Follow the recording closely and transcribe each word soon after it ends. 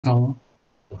Oh,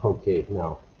 Okay,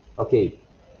 now, okay,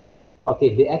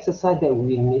 the exercise that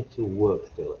we need to work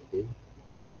still, okay,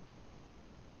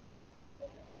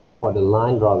 for the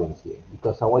line drawings here,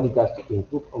 because I want you guys to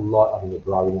improve a lot on your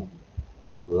drawing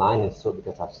line and stroke,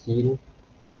 because I've seen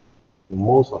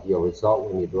most of your result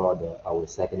when you draw our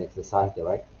second exercise there,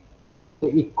 right? So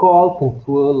it called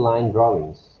contour line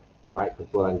drawings, right?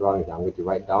 Contour line drawings. I'm going to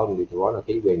write down later on,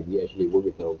 okay, when we actually work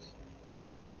with those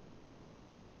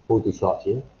Photoshop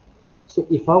here. So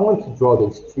if I want to draw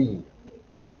those three,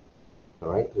 all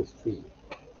right, those three,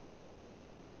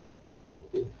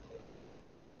 okay.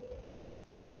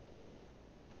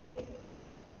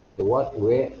 So what,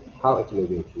 where, how actually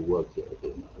going to work here?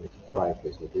 Okay, I'm going to try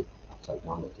first, okay, upside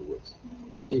down that it works.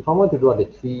 So if I want to draw the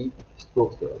three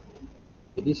strokes there,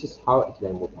 okay, this is how actually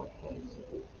I move my hands.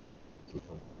 Okay.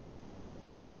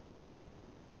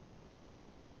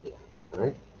 Yeah, all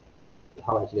right.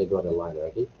 How actually I draw the line,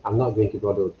 right? Okay? I'm not going to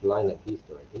draw the line like this,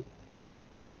 right? Okay?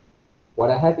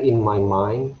 What I have in my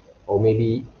mind, or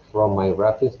maybe from my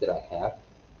reference that I have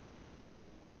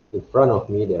in front of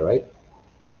me there, right?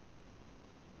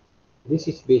 This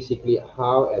is basically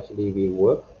how actually we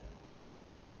work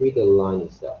with the line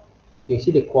itself. You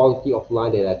see the quality of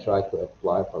line that I try to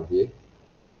apply from here,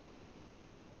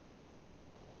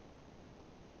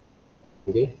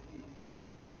 okay?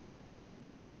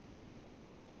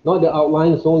 Not the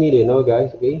outlines only, you know,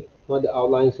 guys, okay? Not the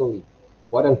outlines only.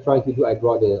 What I'm trying to do, I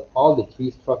draw all the three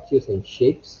structures and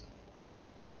shapes,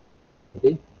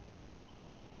 okay?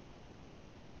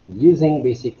 Using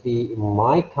basically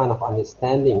my kind of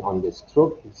understanding on the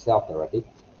stroke itself already.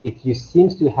 If you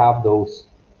seems to have those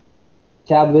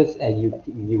tablets and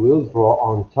you will draw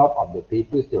on top of the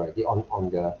papers already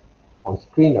on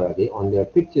screen already on the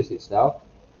pictures itself.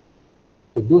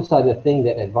 So those are the things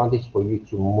that advantage for you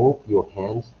to move your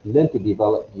hands, learn to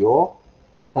develop your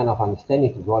kind of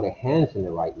understanding to draw the hands in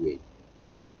the right way.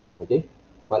 Okay,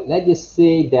 but let's just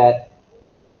say that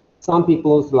some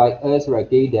people's like us, right,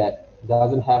 okay, that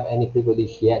doesn't have any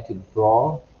privilege yet to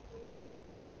draw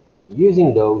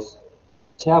using those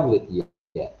tablet yet.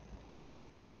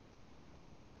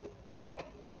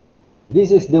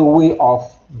 This is the way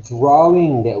of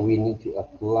drawing that we need to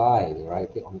apply, right,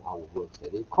 on our works.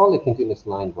 They call it continuous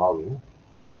line drawing,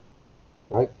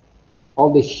 right?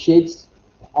 All the shapes,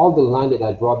 all the line that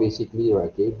I draw basically, right,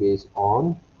 okay, based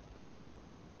on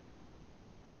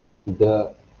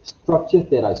the structures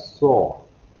that I saw,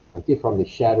 okay, from the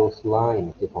shadows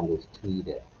line, okay, from those three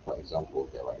there, for example,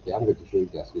 there, right? Okay, I'm going to show you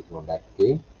guys this one back,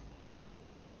 okay?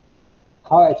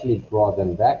 How I actually draw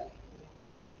them back,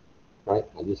 right?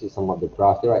 And this is some of the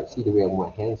graphs there, right? See the way of my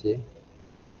hands here?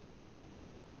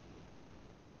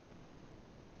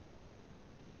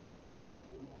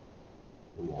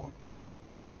 Yeah.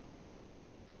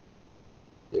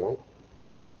 Okay, right?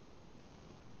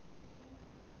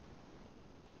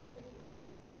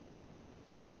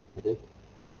 Okay.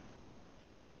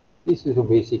 This is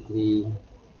basically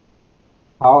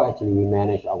how actually we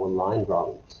manage our line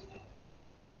drawings.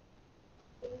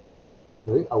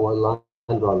 Right? Our line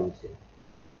drawings here.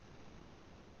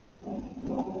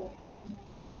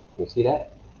 You see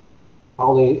that?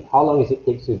 How long is it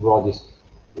takes to draw these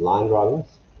line drawings?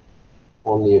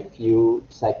 Only a few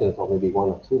seconds or maybe 1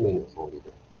 or 2 minutes only.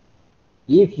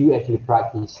 If you actually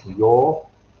practice your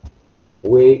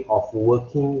way of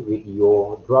working with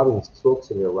your drawing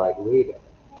strokes in the right way then.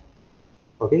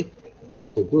 Okay?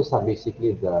 So those are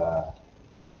basically the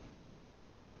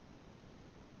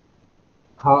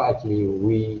how actually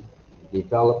we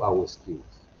develop our skills.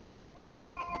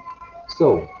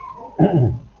 So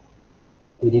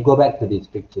when you go back to these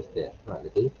pictures there, right,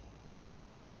 okay?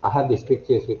 I have these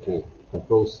pictures with me.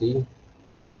 Control C,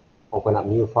 open up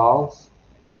new files.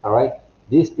 All right.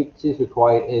 These pictures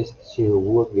require us to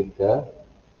work with the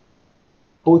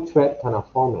portrait kind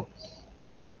of formats.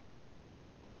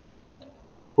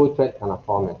 Portrait kind of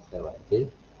formats there, right? Okay.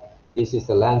 This is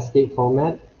the landscape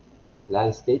format.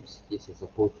 Landscapes. This is a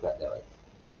portrait there, right?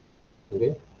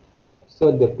 Okay.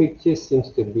 So the picture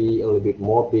seems to be a little bit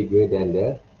more bigger than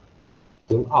the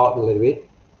zoom out a little bit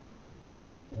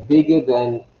bigger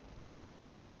than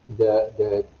the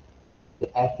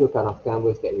the actual kind of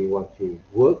canvas that we want to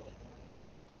work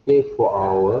with for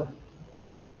our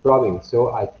drawing.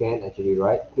 So I can actually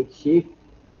right click shift,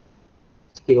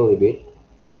 scale a bit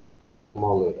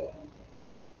smaller there.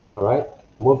 All right,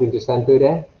 move into center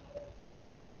there.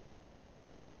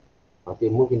 Okay,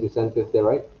 move into center there,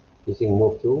 right? Using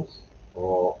move tools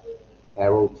or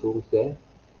arrow tools there,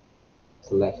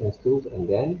 selections tools, and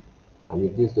then I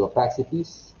reduce the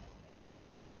opacities.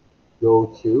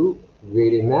 Go to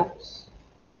gradient maps.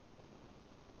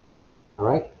 All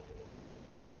right,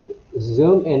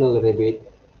 zoom in a little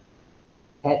bit,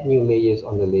 add new layers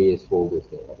on the layers folders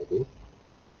there, okay?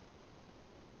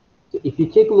 So if you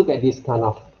take a look at this kind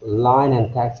of line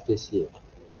and textures here,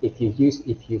 if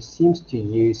you seems to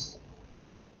use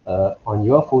on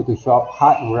your Photoshop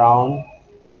hard round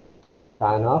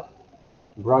kind of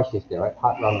brushes there, right?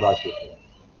 Hard round brushes there,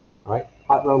 right?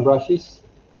 Hard round brushes,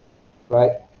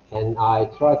 right? And I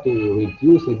try to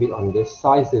reduce a bit on the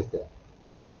sizes there,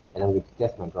 and I'm going to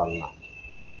test my drawing now.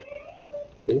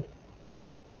 Okay,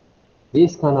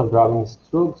 these kind of drawing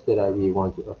strokes that I really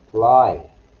want to apply,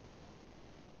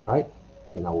 right?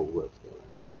 And I will work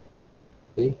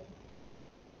there. Okay.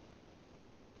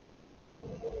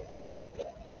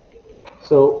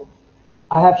 So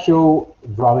I have shown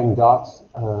drawing dots,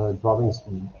 drawing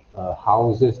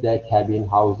houses there, cabin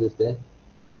houses there,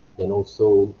 and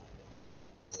also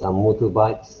some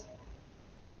motorbikes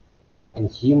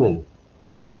and human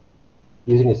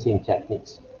using the same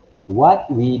techniques.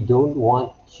 What we don't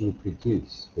want to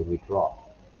produce when we draw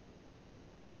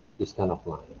this kind of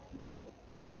line.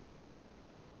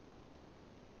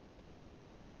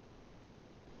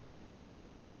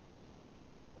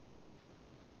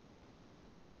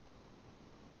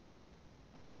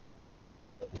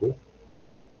 Okay?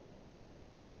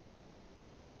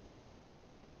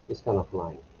 This kind of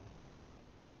line.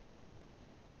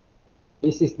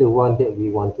 This is the one that we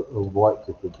want to avoid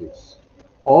to produce.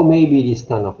 Or maybe this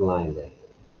kind of line there.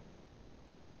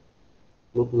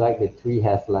 Look like the tree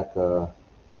has like a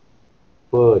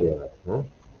fur there.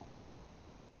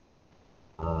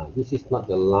 Huh? This is not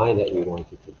the line that we want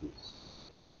to produce.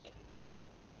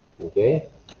 Okay?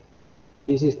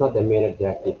 This is not the main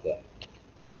objective there.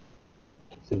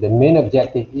 So the main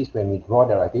objective is when we draw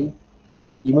the writing,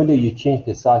 even though you change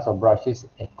the size of brushes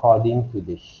according to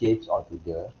the shapes or to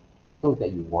the stroke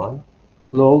that you want,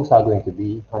 flows are going to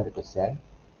be 100%.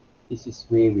 This is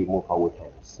where we move our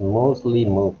hands. Mostly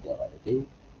move there, okay?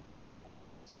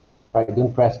 Right,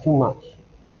 don't press too much.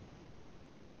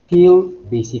 Feel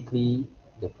basically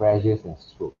the pressures and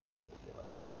strokes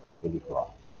when you draw.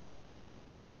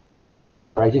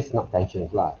 Pressure is not tension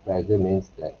lah. Pressure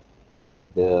means that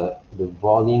the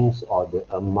volumes or the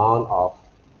amount of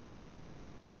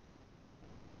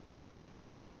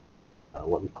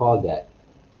what we call that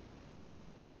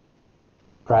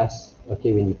press.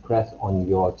 Okay, when you press on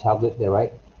your tablet there,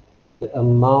 right? The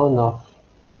amount of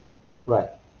right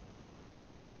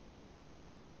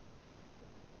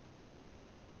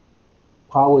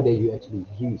power that you actually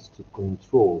use to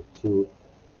control, to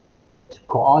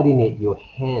coordinate your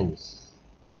hands,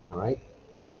 all right,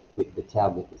 with the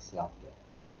tablet itself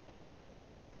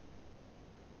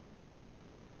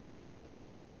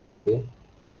there. Okay.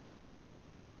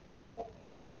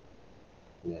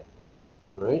 Yeah.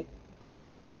 All right.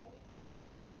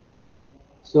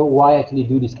 So why actually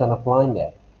do this kind of line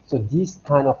there? So this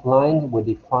kind of line will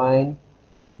define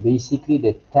basically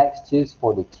the textures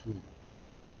for the tree.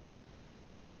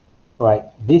 Right.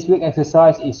 This week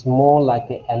exercise is more like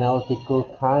an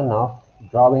analytical kind of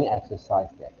drawing exercise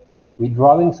there. We're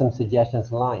drawing some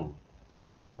suggestions line,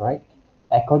 right?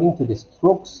 According to the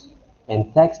strokes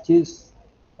and textures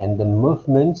and the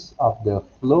movements of the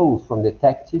flows from the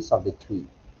textures of the tree.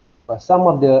 But some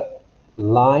of the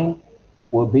line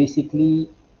will basically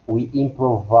we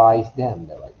improvise them,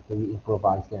 right? So we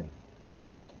improvise them.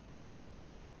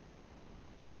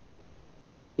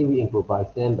 We improvise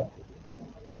them back.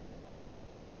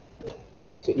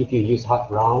 So if you use hard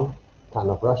round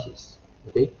kind of brushes,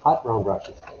 okay, hard round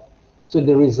brushes. So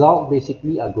the result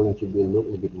basically are going to be look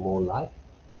a bit more like,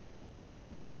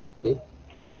 okay,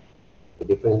 the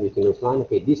difference between those lines.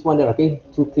 Okay, this one there, okay,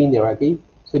 too clean there, okay.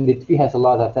 So the tree has a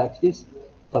lot of textures.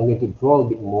 So I'm going to draw a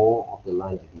bit more of the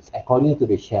lines of this according to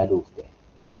the shadows there.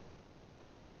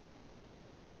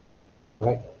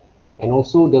 Right? And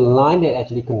also the line that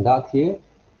actually conduct here,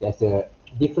 there's a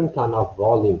different kind of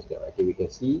volumes there. Okay, we can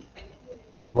see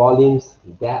volumes,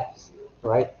 depths,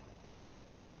 right?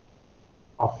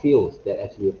 Of fields that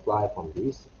actually apply from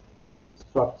these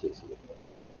structures here.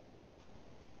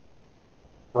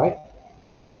 Right?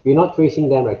 We're not tracing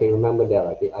them, okay? Remember that,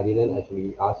 okay? I didn't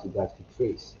actually ask you guys to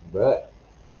trace, but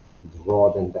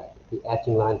draw them back. The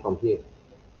etching line from here.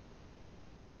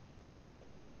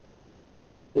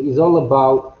 It is all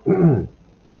about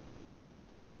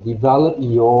develop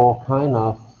your kind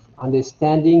of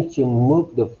understanding to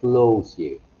move the flows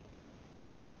here.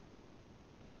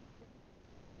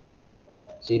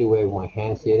 See the way my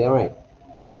hands here, there, right?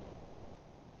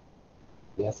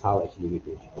 That's how actually we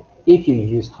do it. If you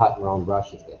use hard round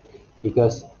brushes there,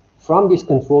 because from this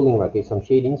controlling, okay, some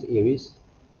shadings areas,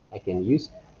 I can use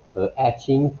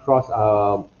etching,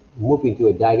 move into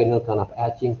a diagonal kind of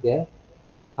etching there,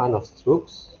 kind of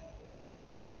strokes,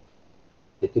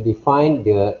 to define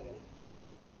the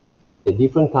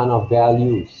different kind of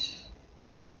values,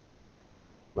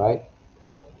 right,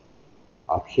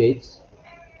 of shades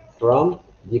from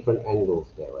different angles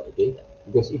there, right? Okay,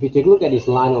 because if you take a look at this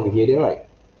line over here, there, right,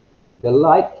 the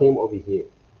light came over here,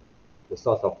 the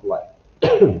source of light.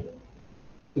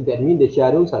 So that means the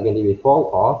shadows are going to be fall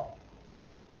off.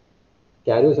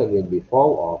 Shadows are going to be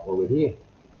fall off over here,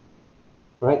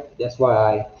 right? That's why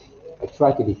I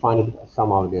try to define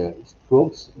some of the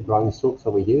strokes, drawing strokes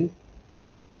over here,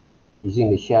 using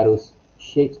the shadows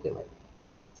shapes there, right?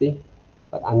 See,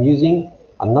 but I'm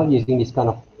not using this kind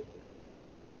of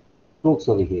strokes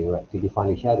over here, right, to define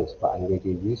the shadows, but I'm going to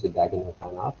use the diagonal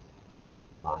kind of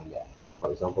line there,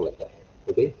 for example, like that.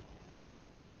 Okay.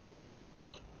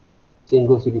 Same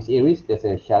goes to these areas. There's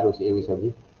a shadows areas of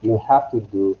you. You have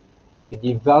to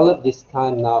develop this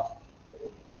kind of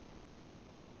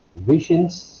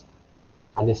visions,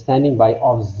 understanding by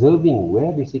observing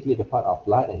where basically the part of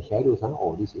light and shadows are,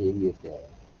 all these areas there.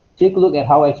 Take a look at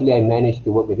how actually I managed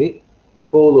to work with it.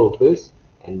 Follow first,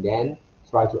 and then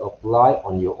try to apply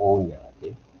on your own there.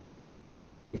 Okay?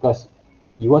 Because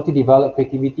you want to develop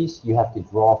creativities, you have to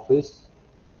draw first,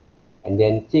 and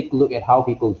then take a look at how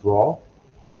people draw,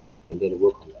 and then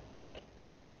work on that.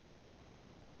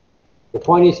 The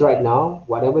point is right now,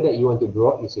 whatever that you want to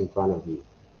draw is in front of you,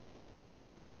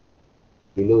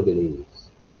 below the layers.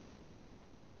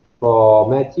 For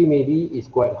Matthew, maybe it's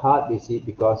quite hard to see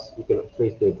because you cannot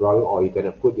trace the drawing, or you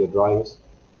cannot put your drawings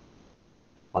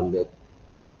on the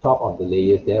top of the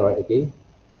layers there, right? Okay,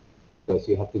 because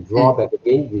you have to draw back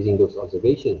again using those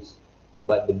observations.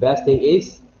 But the best thing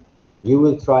is you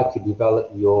will try to develop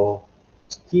your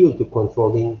skill to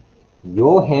controlling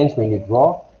your hands when you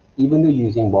draw, even though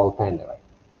using ball pen, right?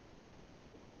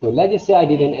 So let's just say I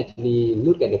didn't actually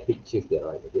look at the pictures there,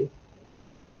 right? Okay,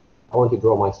 I want to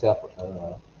draw myself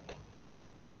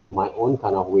my own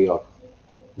kind of way of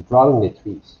drawing the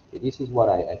trees. So this is what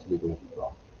I actually going to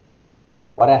draw.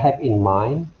 What I have in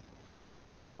mind,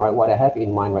 right? What I have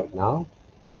in mind right now,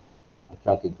 I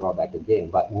try to draw back again,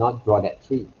 but not draw that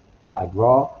tree. I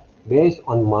draw based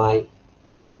on my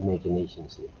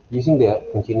imaginations here, using the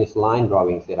continuous line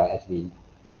drawings that I actually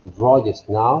draw just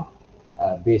now,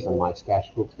 based on my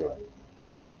sketchbooks there.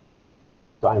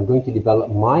 So I'm going to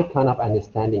develop my kind of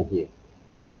understanding here.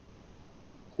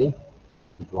 See,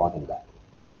 draw them back.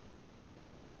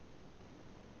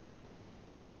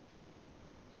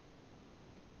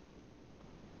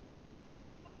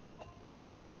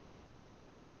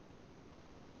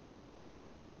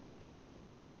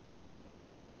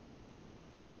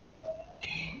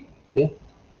 Okay.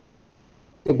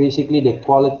 So basically the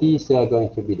qualities are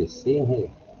going to be the same here.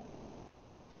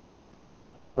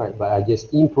 Right, but I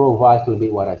just improvise a little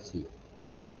bit what I see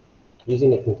using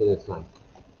the continuous line.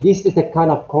 This is the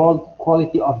kind of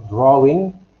quality of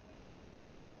drawing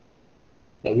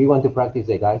that we want to practice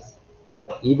there, guys.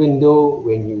 Even though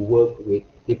when you work with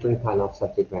different kind of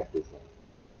subject matters.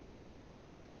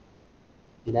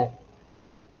 See that?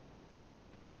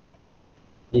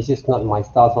 This is not my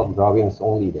styles of drawings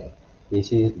only there.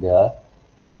 This is the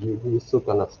universal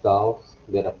kind of styles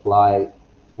that apply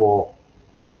for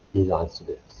design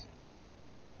students.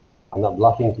 I'm not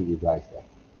bluffing to you guys there.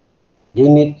 You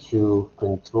need to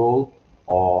control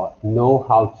or know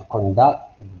how to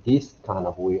conduct this kind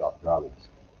of way of drawings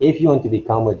if you want to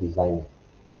become a designer,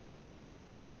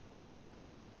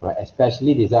 right?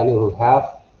 Especially designers who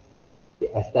have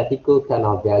the aesthetical kind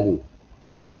of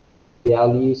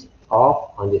values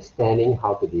of understanding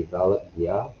how to develop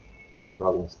their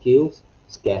drawing skills,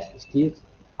 sketch skills,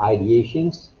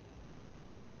 ideations,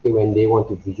 when they want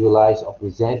to visualize or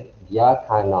present their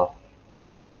kind of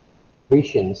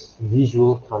visions,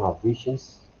 visual kind of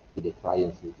visions to the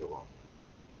clients later on,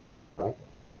 right?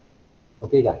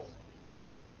 Okay, guys.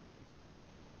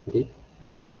 Okay.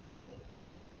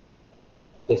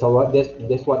 That's all right.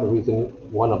 That's what the reason,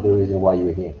 one of the reasons why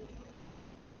you're here.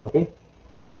 Okay.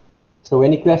 So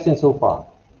any questions so far?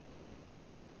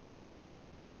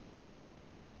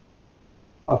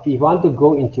 If you want to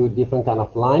go into different kind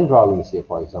of line drawings here,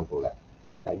 for example,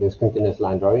 like this continuous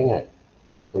line drawing, right?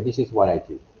 So this is what I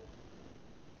do.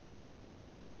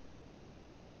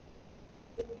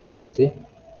 See?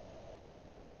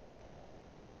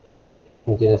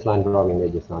 Continuous line drawing there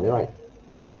just now, right?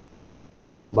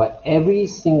 But every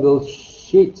single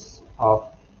sheets of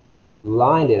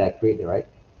line that I create, right?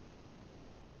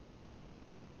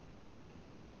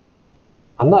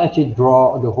 I'm not actually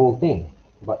draw the whole thing,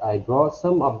 but I draw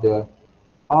some of the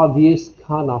obvious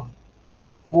kind of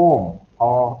form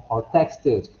or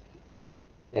textures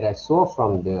that I saw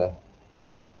from the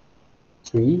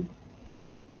tree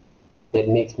that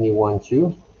makes me want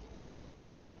to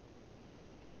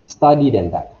study than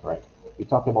that, right? We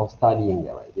talked about studying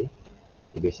there, right?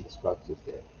 The basic structures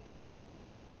there.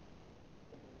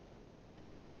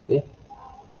 Okay?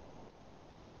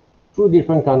 Two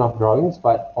different kind of drawings,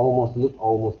 but look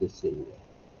almost the same there.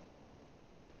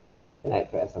 And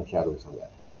I add some shadows on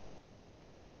that.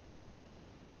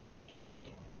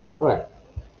 All right.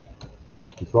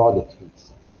 Draw the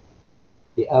trees.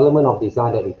 The element of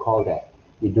design that we call that.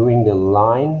 We're doing the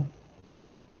line,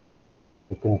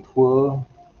 the contour,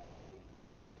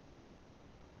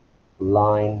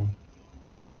 line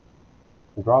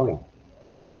drawing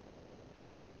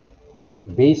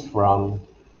based from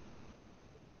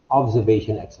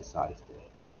observation exercise.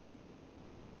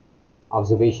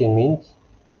 Observation means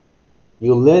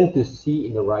you learn to see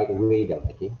in the right way there,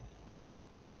 okay?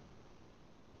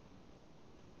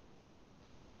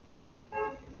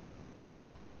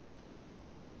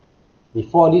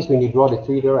 Before this, when you draw the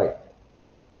tree there, right?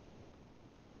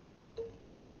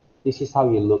 This is how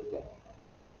you look at it.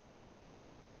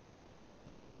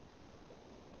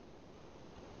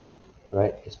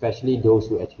 Right? Especially those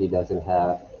who actually doesn't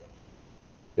have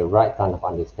the right kind of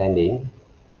understanding.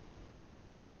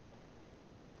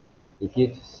 If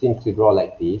you seem to draw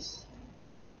like this,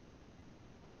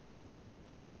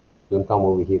 don't come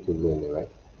over here to learn it, right?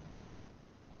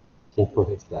 Simple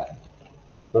as that.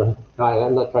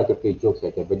 I'm not trying to play jokes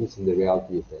like that, but this is the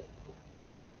reality of it.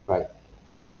 Right?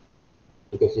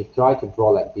 Because if you try to draw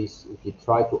like this, if you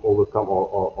try to overcome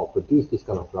or produce this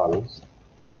kind of drawings,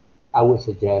 I would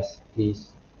suggest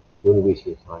please don't waste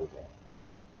your time there.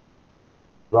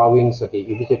 Drawings, okay,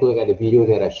 if you take a look at the video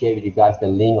that I shared with you guys, the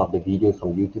link of the videos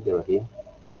from YouTube there, okay,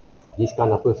 this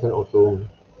kind of person also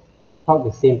taught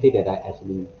the same thing that I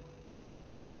actually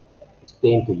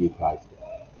explained to you guys,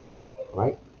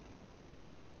 right?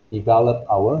 Develop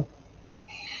our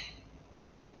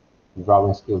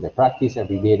drawing skill, the practice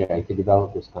every day that I can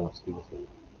develop this kind of skills.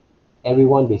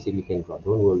 Everyone basically can draw,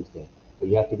 don't worry there. But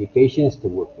you have to be patient to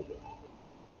work with it.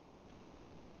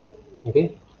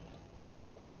 Okay?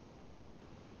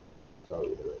 Sorry,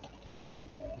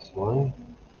 this one,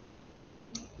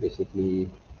 basically,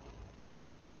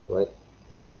 right?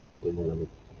 Number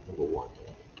one.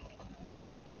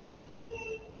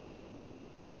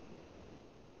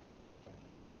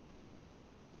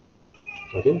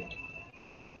 Okay?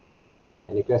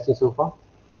 Any questions so far?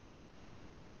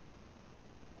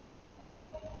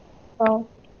 No.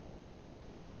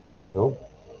 No?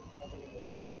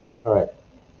 All right.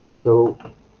 So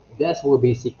that's what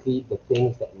basically the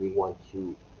things that we want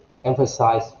to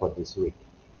emphasize for this week.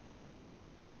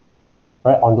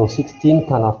 Right, on those 16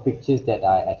 kind of pictures that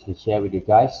I actually share with you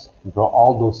guys, draw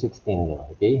all those 16 there,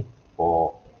 okay,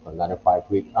 for another 5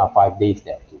 days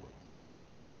there too.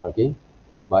 Okay,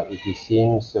 but if it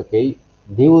seems okay,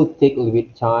 they will take a little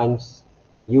bit times.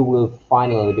 You will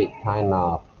find a little bit kind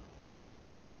of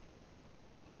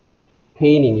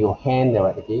pain in your hand there,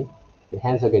 okay. The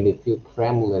hands are going to feel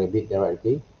cramped a little bit there,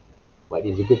 okay. But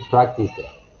it's a good practice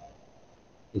there.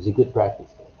 It's a good practice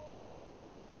there.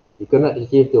 You cannot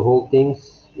achieve the whole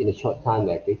things in a short time,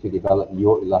 okay, to develop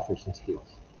your illustration skills.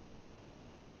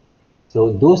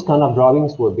 So those kind of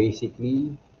drawings were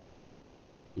basically,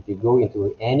 if you go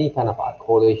into any kind of art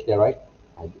college there, right?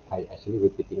 I actually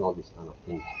repeating all these kind of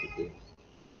things, okay?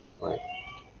 Right?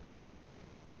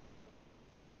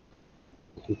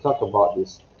 If you talk about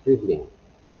this scribbling,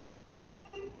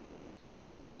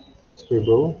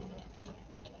 scribble,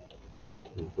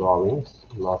 drawings,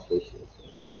 illustrations.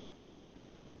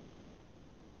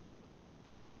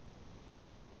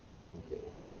 Okay.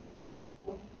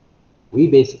 We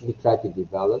basically try to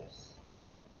develop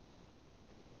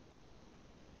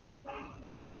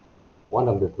one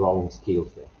of the drawing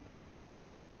skills there.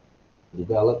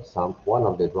 Develop one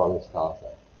of the drawing styles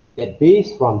there. That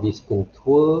based from this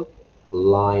contour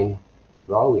line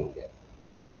drawing there.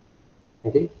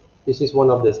 Okay, this is one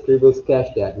of the scribble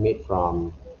sketch that I made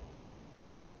from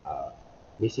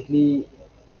basically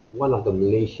one of the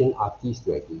Malaysian artists,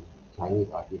 actually, Chinese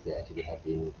artists that actually have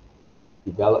been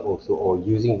developed also or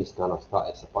using this kind of style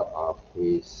as a part of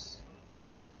his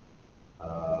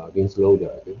Vince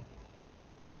Loader, okay?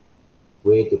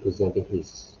 Way to presenting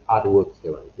his artworks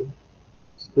there, okay?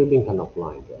 Scribbling kind of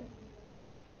line there.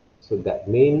 So that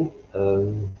means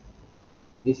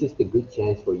this is the good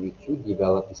chance for you to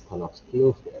develop this kind of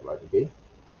skills there, right? Okay.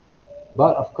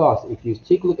 But of course, if you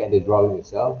take a look at the drawing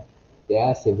itself,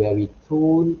 there's a very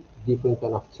different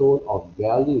kind of tone of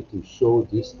value to show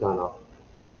this kind of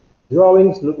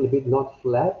drawings look a bit not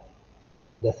flat.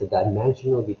 There's a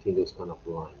dimensional between those kind of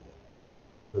lines.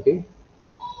 Okay,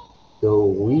 so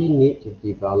we need to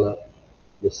develop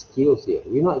the skills here.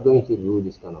 We're not going to do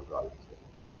this kind of drawings.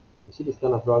 You see this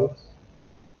kind of drawings?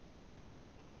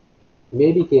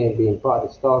 Maybe can be in part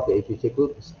of stuff that if you take a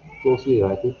look closely,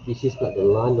 right, this is not the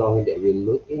line drawing that we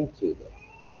look into. There.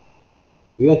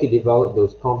 We want to develop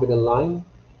those confident lines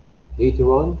later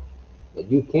on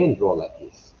that you can draw like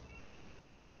this.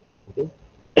 Okay,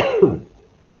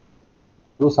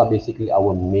 those are basically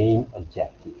our main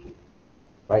objective,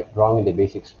 right? Drawing the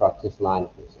basic structures line.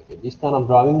 Okay, these kind of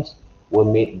drawings were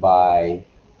made by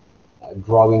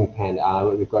drawing pen.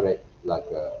 We call it like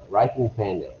a writing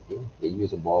pen. There, okay? They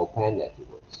use a ball pen that it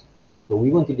works. So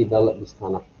we want to develop this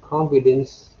kind of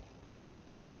confidence.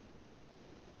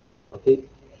 Okay,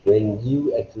 when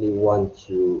you actually want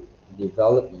to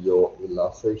develop your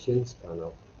illustrations kind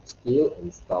of skill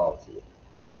and styles here.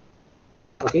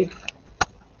 Okay,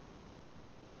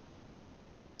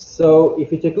 so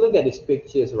if you take a look at these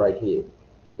pictures right here,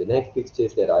 the next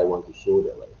pictures that I want to show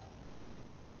them, right?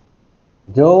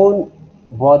 Don't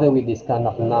bother with this kind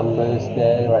of numbers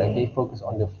there, right? Okay, focus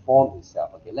on the form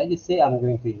itself. Okay, let's just say I'm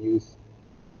going to use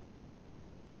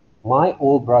my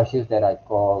old brushes that I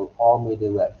call all-media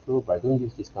wet fruit, but I don't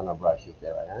use this kind of brushes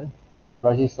there, right?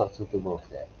 Brushes not suitable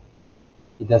there.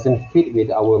 It doesn't fit with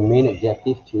our main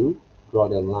objective to draw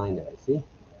the line there, see?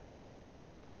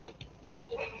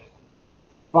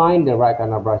 Find the right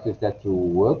kind of brushes that will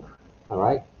work, all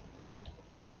right?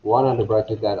 One of the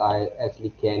brushes that I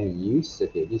actually can use,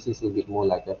 okay, this is a little bit more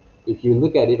like a, if you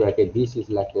look at it, right, okay, this is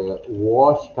like a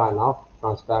wash kind of,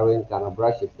 transparent kind of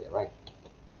brushes there, right?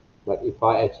 But if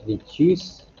I actually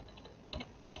choose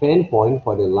pen point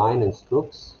for the line and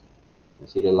strokes, you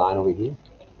see the line over here,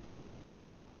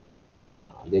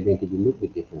 they're going to be a little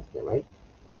bit different there, right?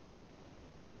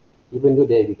 Even though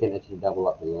there we can actually double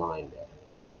up the line there.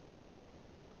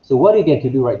 So what you get to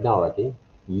do right now, okay?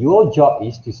 Your job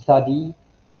is to study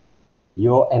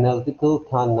your analytical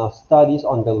kind of studies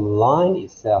on the line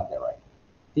itself there, right?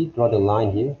 See, draw the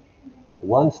line here,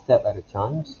 one step at a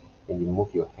time, and you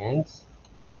move your hands,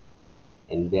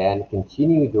 and then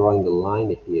continue drawing the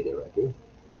line here there, okay?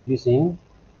 Using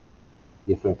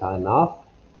different kind of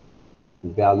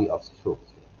value of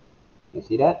strokes. You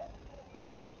see that?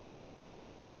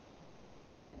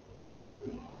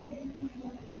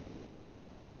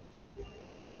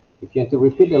 If you want to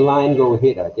repeat the line, go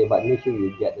ahead, okay? But make sure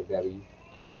you get a very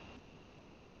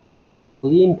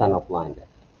clean kind of line there.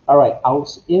 All right, our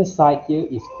inside here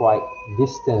is quite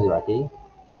distant, okay?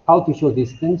 How to show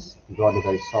distance? Draw the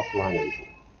very soft line over here.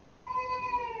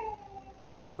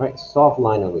 Right, soft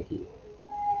line over here.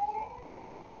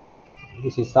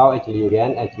 This is how actually you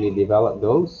can actually develop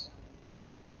those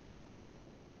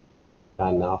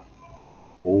kind of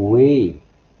way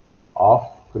of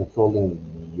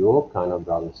controlling your kind of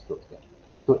drawing strokes there.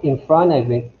 So in front, I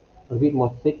think a bit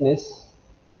more thickness.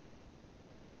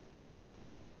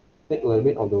 Take a little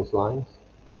bit of those lines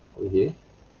over here.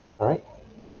 All right.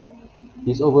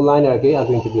 This overline, okay, are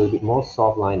going to be a bit more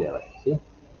soft line there, right? See?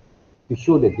 To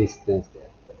show the distance there,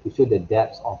 to show the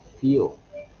depth of field,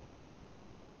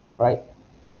 right?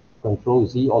 Control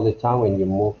Z all the time when you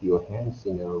move your hands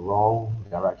in the wrong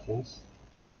directions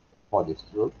for the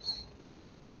strokes.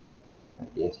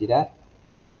 Can you see that?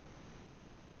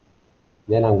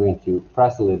 Then I'm going to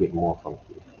press a little bit more from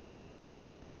here.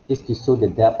 Just to show the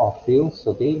depth of fields,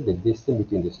 okay, the distance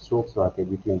between the strokes, okay,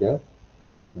 between the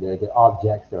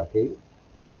objects, okay,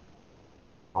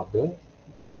 of the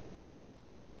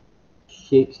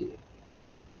shapes here.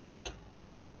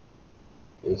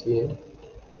 You see here?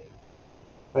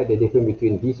 Right, the difference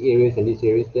between these areas and these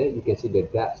areas there, you can see the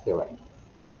depth there, right?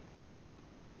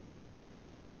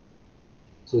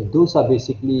 So those are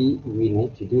basically, we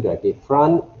need to do that. Okay,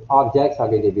 front objects are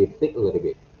going to be thick a little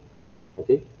bit.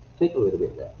 Okay, thick a little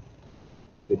bit there.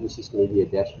 So this is maybe a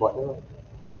dashboard there.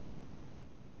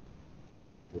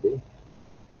 Okay.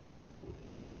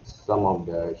 Some of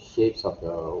the shapes of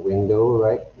the window,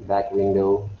 right? Back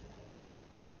window.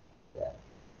 Yeah.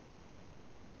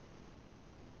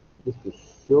 Just to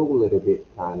show a little bit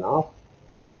kind of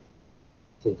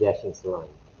suggestions line.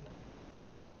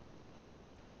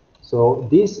 So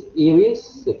these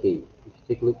areas, okay, if you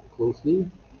take a look closely,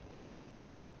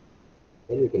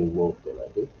 then you can move there,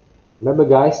 okay? Remember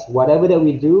guys, whatever that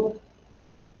we do,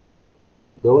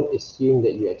 don't assume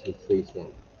that you actually trace them.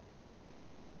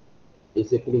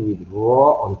 Basically, we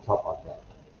draw on top of that.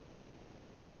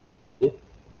 Okay?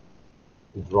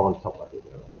 We draw on top of it.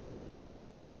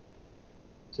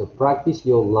 So practice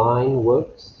your line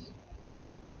works.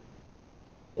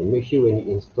 And make sure when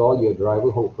you install your driver,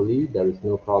 hopefully there is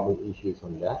no problem issues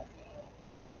on that.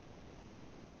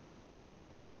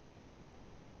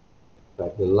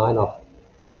 the line of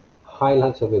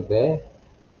highlights over there,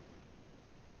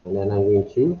 and then I'm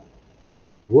going to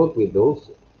work with those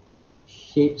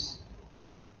shapes,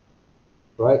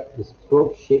 right? The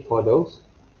stroke shape for those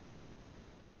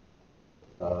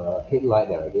headlight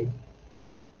there again.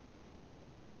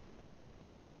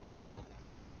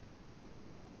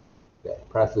 Yeah,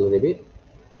 press a little bit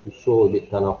to show a bit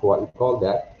kind of what we call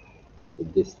that, the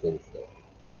distance there.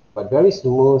 But very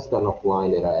smooth kind of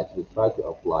line that I actually try to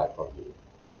apply from here.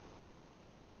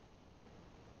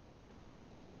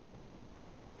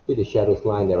 See the shadows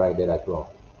line there, right, that I draw.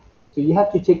 So you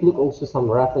have to take a look also some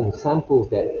reference samples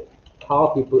that how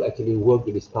people actually work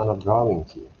with this kind of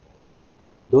drawings here.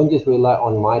 Don't just rely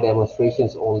on my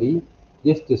demonstrations only,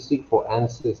 just to seek for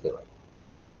answers there.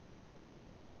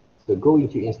 So go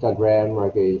into Instagram,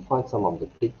 okay, find some of the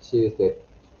pictures that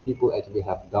people actually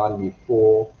have done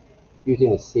before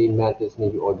using the same methods,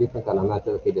 maybe, or different kind of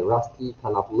method. Okay, the rusty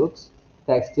kind of looks,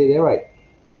 texture there, right?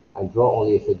 I draw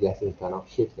only a suggestion kind of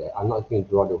shapes there. I'm not going to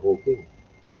draw the whole thing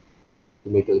to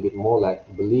make it a bit more like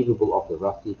believable of the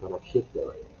rusty kind of shape there,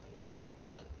 right?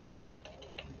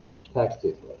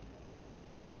 Textures, right?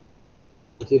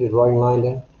 You see the drawing line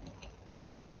there?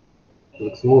 It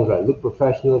looks smooth, right? Look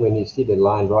professional when you see the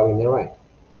line drawing there, right?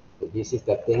 So this is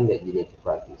the thing that you need to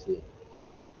practice here.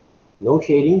 No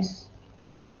shadings.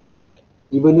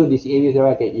 Even though these areas are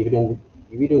okay, if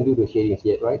we don't do the shadings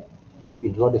yet, right? We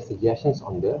draw the suggestions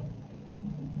on the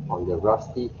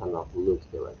rusty kind of looks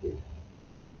there, right?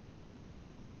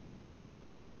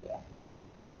 Yeah.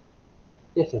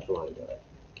 Just into line there. Right?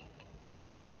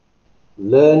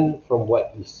 Learn from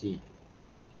what you see.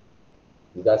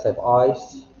 You guys have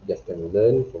eyes, you just can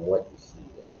learn from what you see.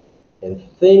 And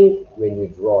think when you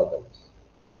draw them.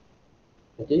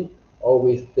 Okay?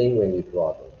 Always think when you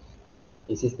draw them.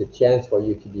 This is the chance for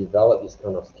you to develop this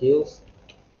kind of skills,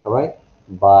 all right,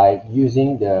 by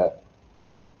using the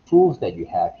tools that you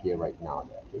have here right now.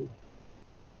 Okay?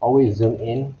 Always zoom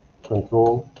in,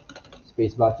 control,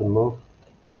 spacebar to move.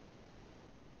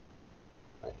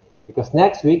 Right. Because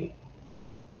next week,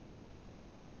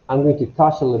 I'm going to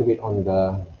touch a little bit on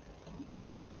the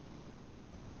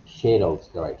shadows,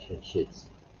 direction shades.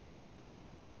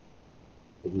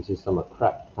 So this is some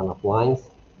cracked kind of lines.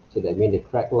 So that means the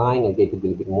crack line will get to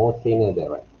be a bit more thinner there,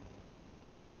 right?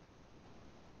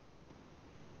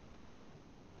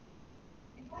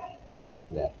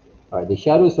 There. All right, the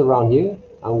shadows around here,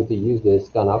 I'm going to use this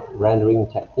kind of rendering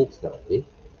techniques there, okay,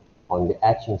 on the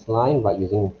actions line by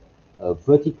using a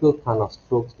vertical kind of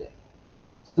strokes there.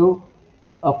 So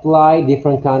apply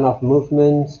different kind of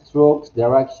movements, strokes,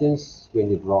 directions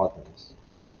when you draw things.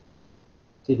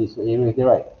 See this area there,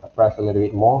 right? I press a little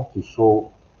bit more to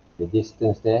show the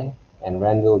distance there and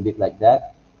render a bit like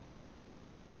that.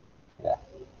 Yeah,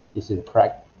 this is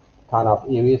cracked kind of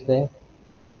areas there.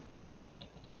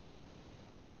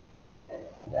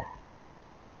 Yeah.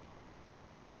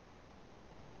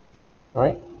 All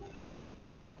right.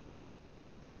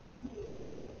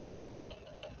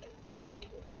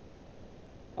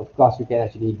 Of course, you can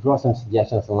actually draw some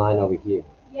suggestions line over here.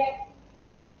 Yeah.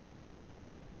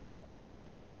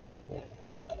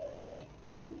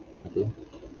 Okay.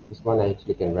 This one I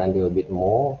actually can render a bit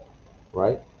more,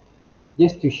 right?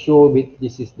 Just to show a bit,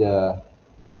 this is the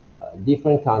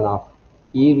different kind of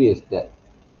areas that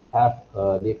have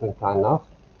different kind of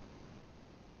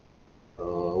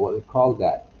what we call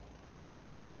that,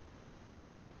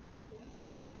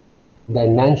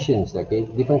 dimensions. Okay,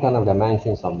 different kind of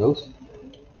dimensions of those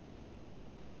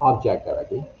objects.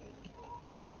 Okay,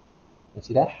 you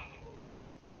see that?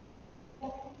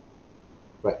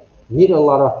 Right. Need a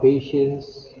lot of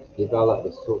patience, develop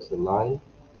the strokes and line,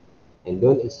 and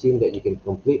don't assume that you can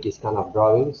complete this kind of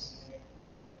drawings.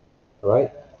 All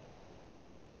right,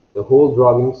 the whole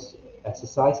drawings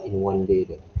exercise in one day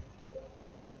then.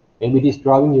 And with this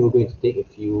drawing, you're going to take a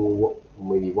few,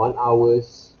 maybe 1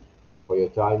 hours for your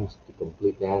times to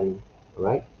complete them, all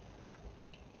right?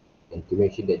 And to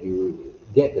make sure that you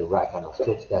get the right kind of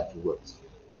strokes that works.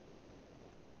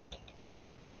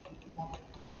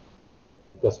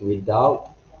 Because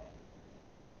without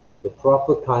the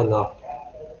proper kind of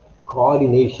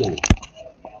coordination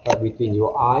between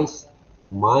your eyes,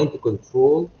 mind to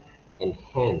control, and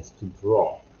hands to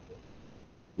draw,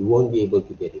 you won't be able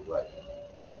to get it right.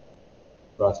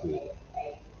 Trust me,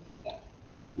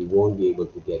 you won't be able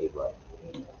to get it right.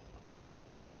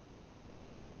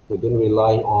 So don't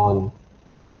rely on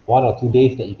 1 or 2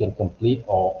 days that you can complete,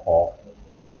 or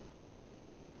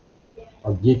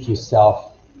give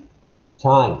yourself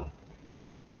time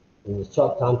in a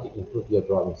short time to improve your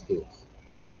drawing skills.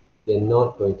 They're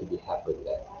not going to be happen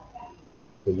there.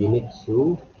 So you need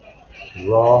to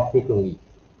draw frequently.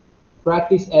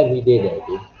 practice every day there,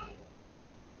 okay?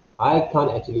 I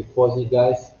can't actually force you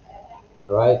guys,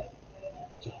 right,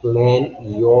 to plan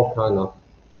your kind of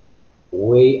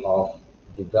way of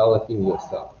developing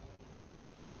yourself.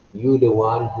 You're the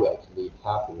one who actually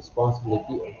have the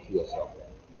responsibility of yourself.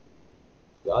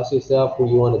 You ask yourself who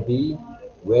you want to be,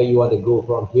 where you want to go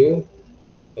from here,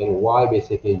 and why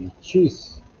basically you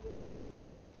choose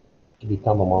to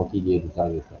become a multi-day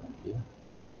designer. Okay?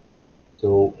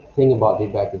 So think about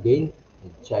it back again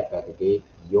and check back again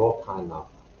your kind of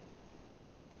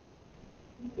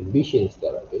ambitions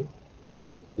there, okay?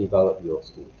 Develop your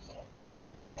skills.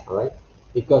 All right?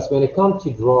 Because when it comes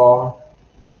to draw,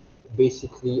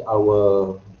 basically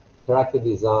our character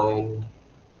design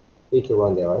later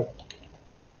on there, right?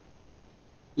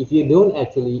 If you don't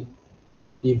actually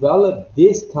develop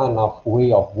this kind of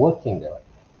way of working there,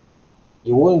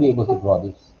 you won't be able to draw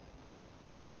this.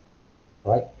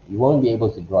 Right? You won't be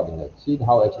able to draw the See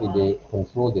how actually they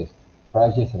control this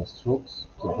pressures and strokes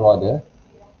to draw the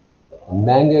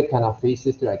manga kind of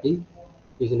faces directly.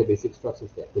 Using the basic structures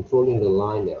there, controlling the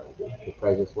line there, okay? The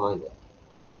pressures line there,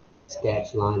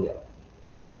 sketch line there.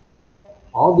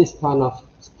 All these kind of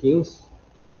skills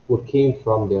what came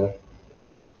from the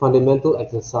fundamental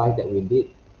exercise that we did.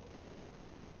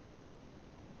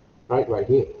 Right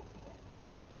here.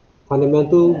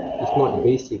 Fundamental is not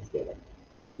basics there.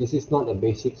 This is not a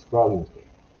basics drawing.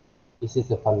 This is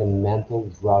the fundamental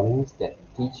drawings that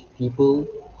teach people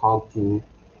how to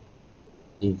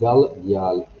develop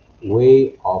their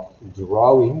way of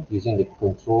drawing using the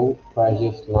control,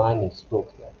 pressures, line, and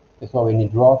strokes there. That's why when you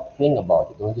draw, think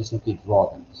about it. Don't just simply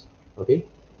draw them. Okay?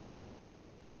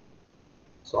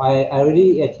 So I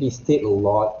already actually state a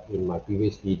lot in my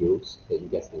previous videos that you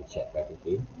guys can check back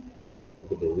again.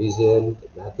 Okay, the reason,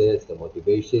 the methods, the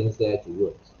motivations there to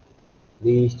work.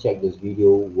 Please check this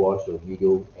video, watch the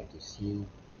video, and to see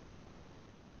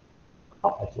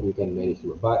how actually you can manage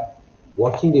it. But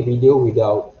watching the video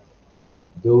without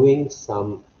doing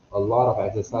a lot of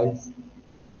exercise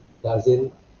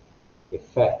doesn't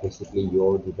affect basically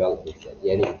your development and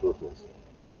any improvements.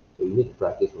 So you need to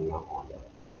practice from now on.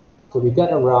 So we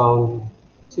got around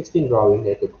 16 drawing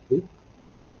there to complete.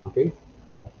 Okay,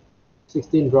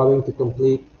 16 drawing to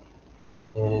complete,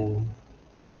 and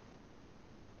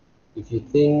if you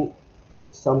think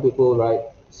some people right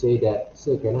say that,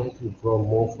 sir, can I actually draw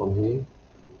more from here?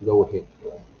 Go ahead.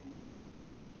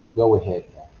 Go ahead.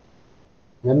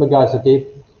 Remember guys, okay,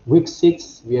 week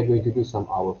 6 we are going to do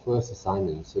our first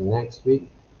assignment. So next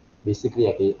week basically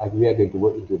okay, we are going to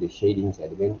work into the shadings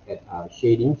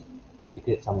shadings. We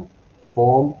create some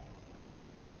form,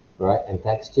 right, and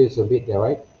textures a bit there,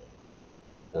 right,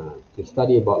 to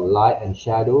study about light and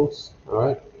shadows. All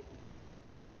right,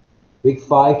 week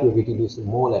 5 we're going to do some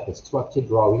more like a structured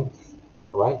drawing.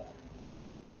 All right,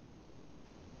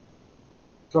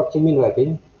 structure means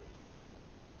writing.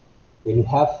 When you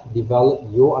have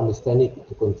developed your understanding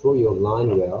to control your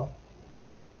line well,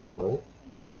 right?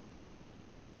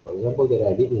 For example, that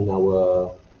I did in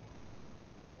our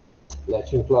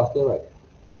lecturing class there, right?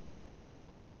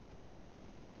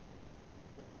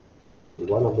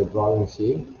 One of the drawings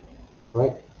here,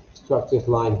 right? Structures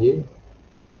line here.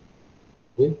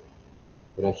 Okay.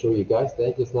 When I show you guys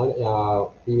that just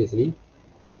now previously,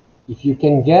 if you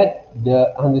can get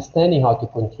the understanding how to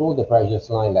control the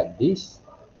pressures line like this,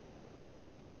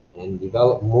 and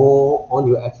develop more on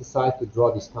your exercise to draw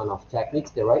this kind of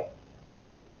techniques there, right?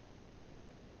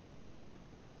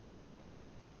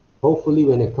 Hopefully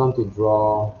when it comes to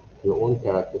draw your own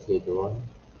characters later on,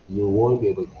 you won't be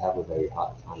able to have a very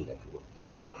hard time that way.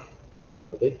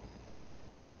 Okay?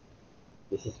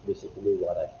 This is basically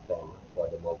what I've done for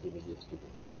the multimedia student.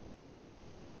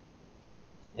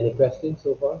 Any questions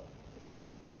so far?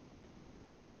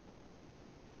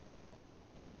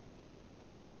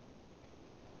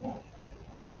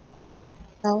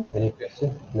 No. Any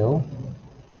question? No?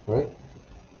 Alright.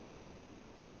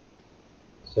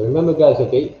 So remember guys,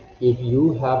 okay, if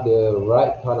you have the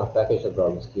right kind of package of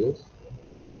drawing skills,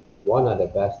 one of the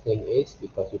best thing is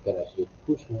because you can actually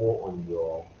push more on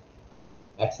your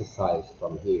exercise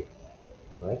from here,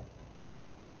 right?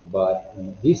 But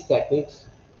these techniques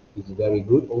is very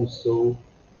good also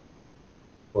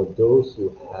for those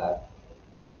who have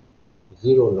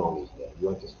zero knowledge there. You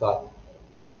want to start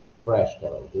fresh there,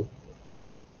 okay?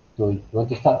 So you want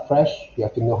to start fresh, you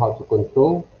have to know how to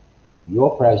control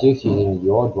your pressures using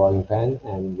your drawing pen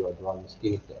and your drawing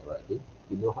skills there, right? Okay?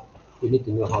 You need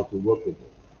to know how to work with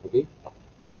it, okay?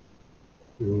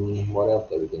 What else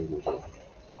that we can do here?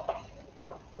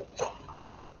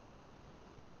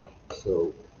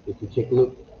 So if you take a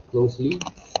look closely,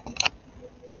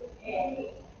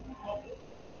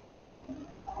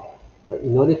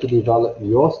 in order to develop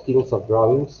your skills of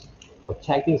drawings or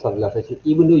techniques of illustration,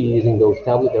 even though you're using those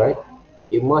tablets, right?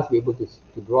 You must be able to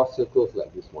draw circles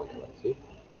like this one, right? See?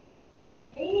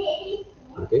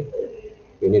 Okay?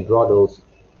 When you draw those,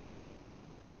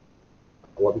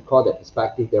 what we call that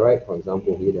perspective there, right? For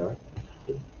example, here, there, right?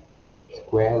 Okay.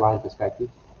 Square line perspective.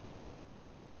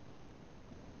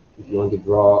 If you want to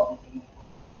draw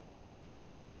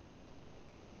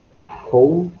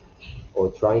cone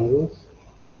or triangles,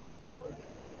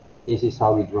 this is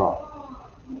how we draw.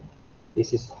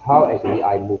 This is how actually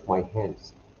I move my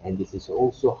hands, and this is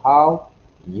also how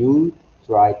you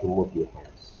try to move your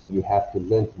hands. You have to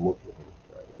learn to move your hands,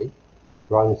 right? Okay?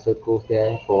 Drawing circles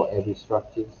there for every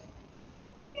structure,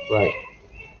 right?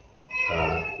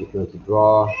 If you want to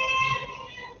draw,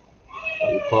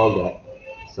 we call that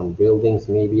some buildings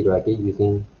maybe, right? Okay?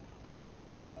 Using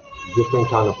different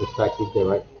kind of perspective there,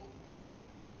 right?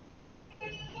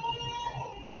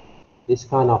 This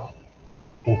kind of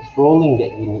controlling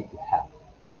that you need to have.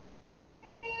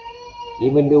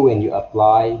 Even though when you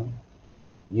apply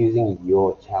using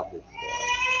your tablets,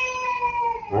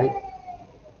 right?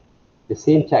 The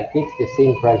same techniques, the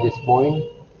same practice point,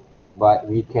 but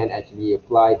we can actually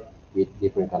apply with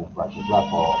different kind of practice, like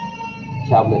for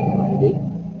tablet, right? Okay?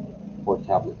 For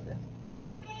tablet there.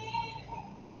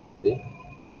 See?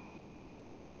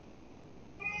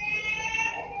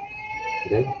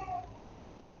 Okay?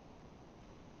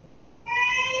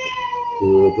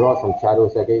 To draw some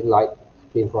shadows again, light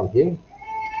came from here,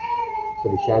 so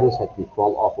the shadows have to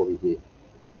fall off over here.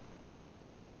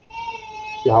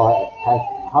 See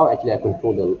how actually I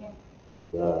control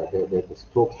the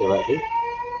strokes there, right? Okay?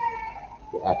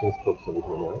 The acting strokes over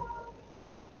here, right?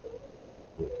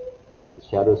 The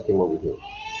shadows came over here,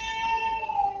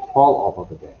 fall off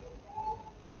over there.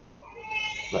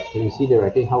 But can you see there,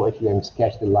 okay, how actually I'm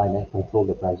sketch the line and control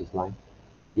the practice line?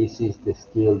 This is the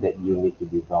skill that you need to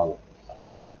develop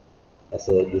as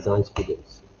a design student.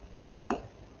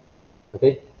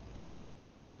 Okay?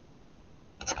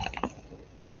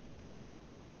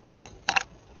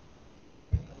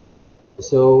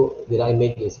 So did I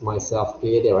make this myself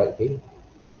clear there, right? Okay?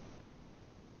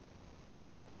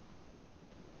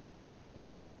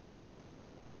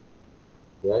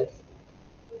 Right?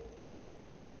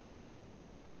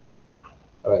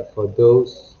 Alright, for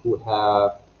those who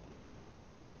have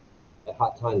a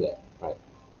hard time there, right?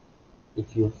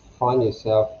 If you find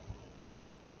yourself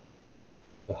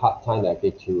a hard time there,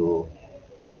 okay, to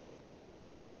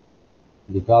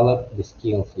develop the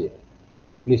skills here,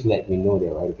 please let me know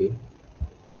there, right? Okay?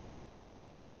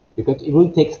 Because it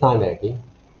will take time there, okay?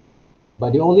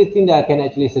 But the only thing that I can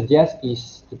actually suggest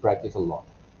is to practice a lot.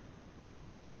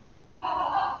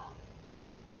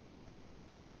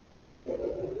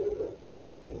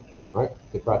 Right?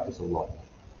 To practice a lot.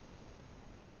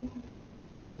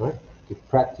 Right? To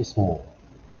practice more.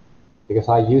 Because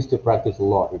I used to practice a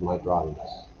lot with my drawings.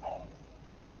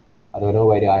 I don't know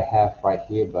whether I have right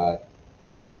here, but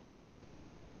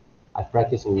I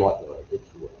practice a lot.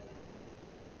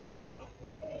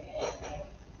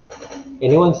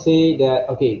 Anyone say that,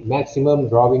 okay, maximum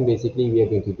drawing basically we are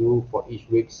going to do for each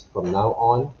weeks from now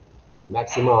on,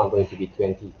 maximum are going to be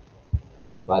 20.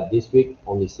 But this week,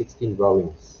 only 16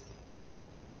 drawings.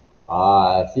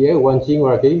 See, one thing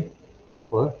working,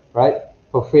 right?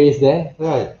 For face there,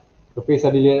 right? For face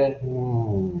suddenly,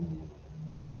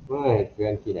 right,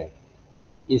 20 there.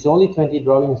 It's only 20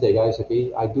 drawings there, guys,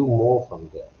 okay? I do more from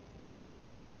there.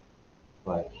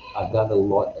 Right, I've done a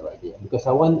lot right here because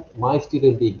I want my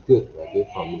student to be good right here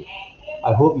from me.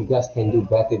 I hope you guys can do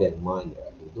better than mine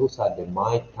right here. Those are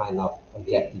my kind of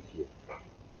objective here.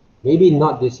 Maybe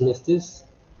not this semesters,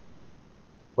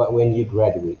 but when you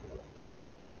graduate.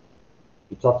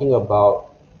 You're talking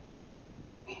about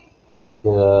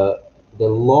the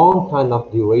long kind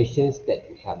of durations that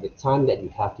you have, the time that you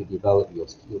have to develop your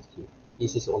skills here.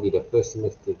 This is only the first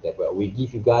semester that we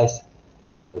give you guys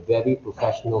a very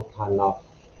professional kind of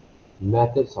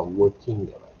methods of working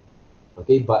there.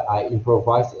 Okay, but I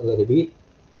improvise a little bit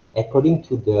according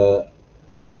to the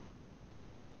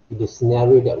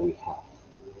scenario that we have.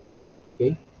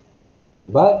 Okay,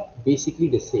 but basically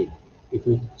the same. If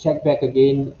we check back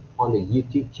again on the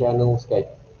YouTube channels,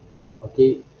 that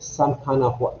okay, some kind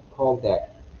of what we call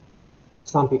that.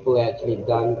 Some people actually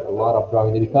done a lot of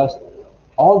drawing because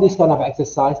all this kind of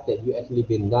exercise that you actually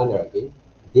been done, okay,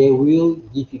 they will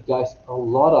give you guys a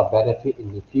lot of benefit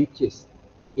in the futures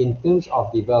in terms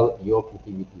of develop your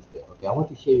creativities there. Okay, I want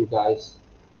to share you guys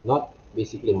not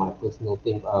basically my personal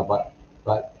thing,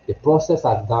 but the process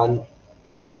I've done,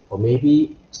 or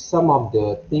maybe some of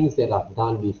the things that I've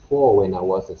done before when I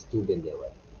was a student there.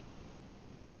 Right?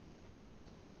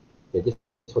 I just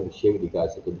want to share with you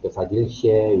guys, okay, because I didn't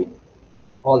share with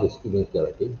all the students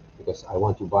directly because I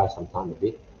want to buy some time a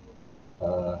bit.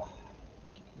 Let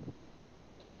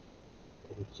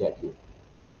me check here.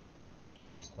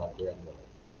 Start here and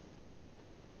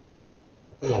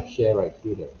I think I've shared right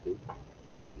here directly.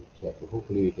 Check.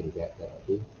 Hopefully we can get that,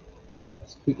 okay,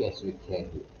 as quick as we can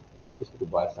here. Just to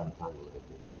buy some time a little bit.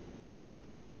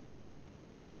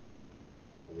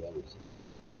 Where is it?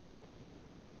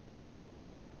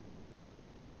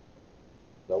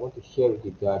 So I want to share with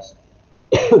you guys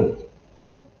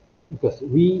because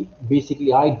we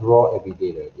basically I draw every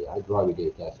day, right? I draw every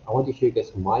day guys. I want to show you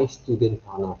guys my student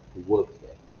kind of work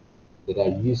there that I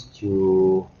used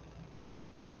to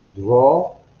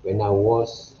draw when I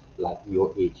was like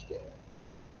your age there.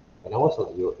 When I was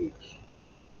like your age.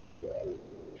 Yeah.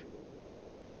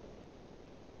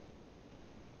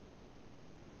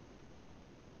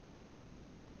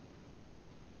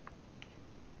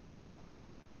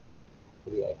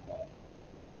 Hopefully I have.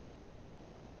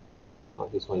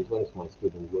 Not this one. This one is my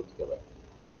student works there, right?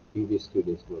 Previous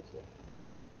students works there.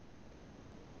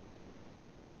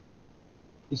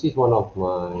 This is one of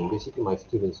my basically my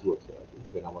students works there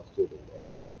when I was student there.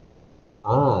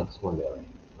 Ah, this one there. Right?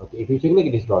 Okay, if you take a look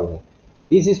at this drawing here.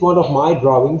 This is one of my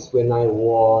drawings when I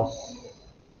was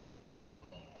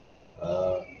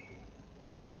uh,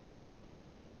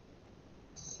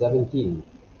 17,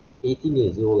 18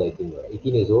 years old, I think, right?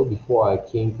 18 years old before I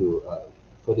came to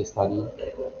further study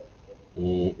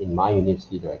in my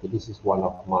university, right? This is one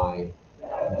of my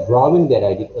drawing that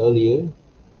I did earlier,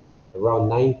 around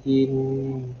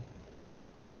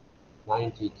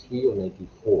 1993 or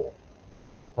 94.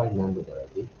 Can't remember that,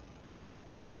 right?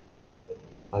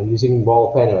 I'm using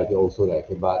ball pen, right? Also, right?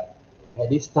 But at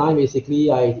this time, basically,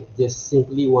 I just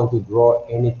simply want to draw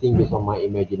anything based on my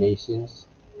imaginations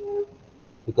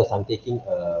because I'm taking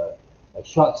a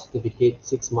short certificate,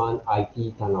 6 month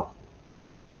IT kind of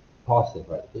course,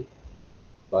 right? Okay?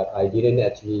 But I didn't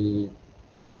actually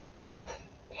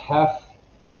have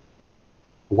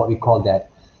what we call that.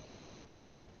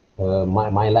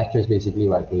 My lectures basically,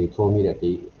 right? They told me that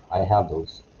I have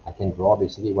those. I can draw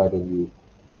basically. Why don't you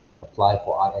apply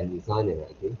for art and design?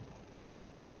 Right? Okay?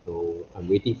 So I'm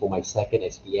waiting for my second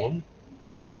SPM,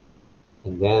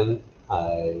 and then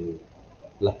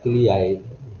luckily I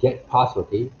get past,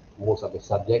 okay, most of the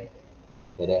subject,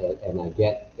 and I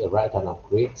get the right kind of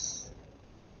grades.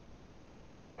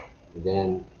 And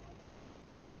then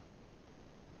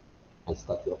I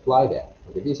start to apply that.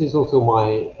 Okay, this is also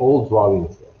my old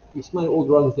drawings. It's my old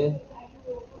drawings there,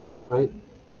 right?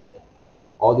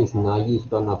 All these naive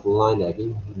kind of line I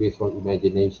think based on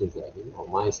imaginations I think, or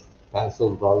my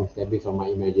pencil drawings there based on my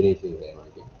imagination there, I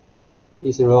think.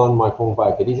 It's around my phone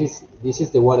 5. Okay, this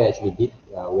is the one I actually did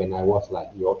when I was like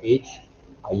your age,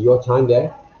 your time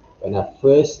there, when I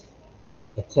first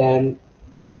attempt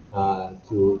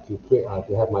to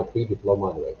have my pre-diploma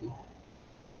already,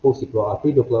 post-diploma,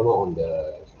 pre-diploma on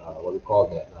the what we call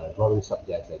the drawing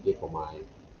subjects I did for my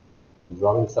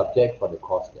drawing subject for the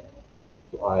course there.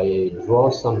 So I draw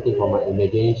something from my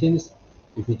imaginations.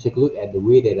 If you take a look at the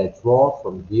way that I draw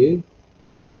from here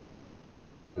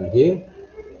and here,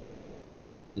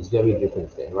 it's very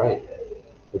different there, right?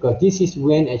 Because this is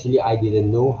when actually I didn't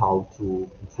know how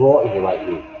to draw in the right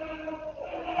way.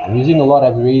 I'm using a lot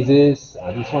of erasers.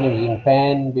 This one I'm using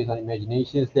pen based on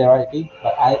imaginations there, right? Okay?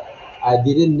 But I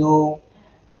didn't know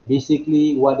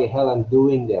basically what the hell I'm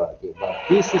doing there, okay? But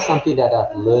this is something that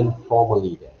I've learned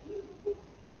formally there.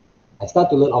 I start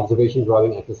to learn observation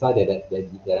drawing exercise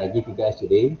that I give you guys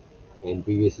today and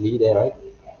previously there, right?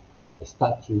 I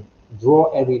start to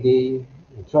draw every day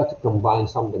and try to combine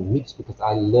some of the mix because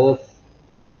I love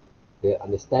the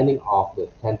understanding of the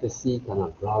fantasy kind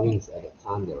of drawings at the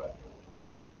time there, right?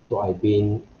 So I've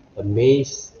been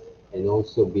amazed and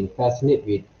also been fascinated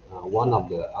with one of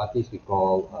the artists we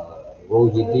call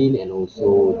Roger Dean and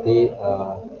also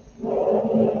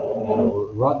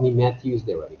Rodney Matthews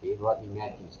there, right? Okay? Rodney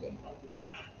Matthews there.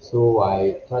 So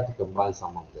I try to combine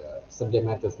some of the subject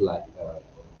matters like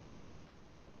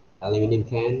aluminum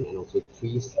can and also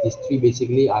trees. These tree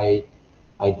basically I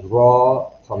draw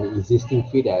from the existing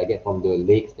tree that I get from the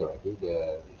lakes directly,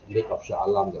 the lake of Shah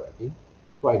Alam directly.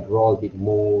 So I draw a bit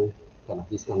more kind of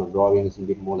this kind of drawings, a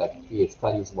bit more like tree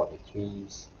studies about the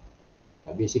trees.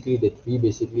 Basically, the tree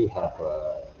basically have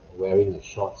wearing a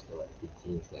shorts directly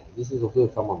things there. This is also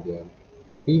some of the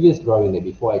previous drawing that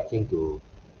before I came to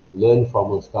learn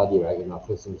formal study right in our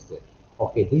first semester.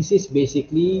 Okay, this is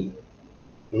basically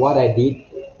what I did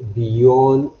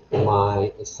beyond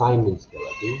my assignments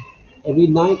okay? Every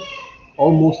night,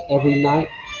 almost every night,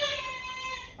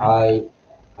 I,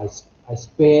 I, I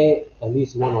spare at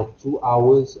least 1 or 2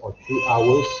 hours or 3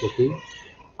 hours, okay?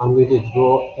 I'm going to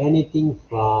draw anything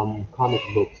from comic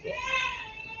books there,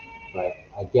 right?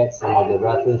 I get some of the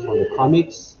reference from the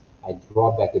comics, I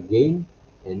draw back again,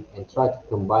 and try to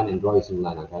combine and draw using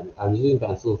line. Okay? I'm using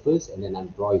pencil first, and then I'm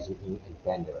drawing using ink and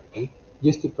pen there, okay?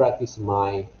 Just to practice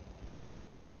my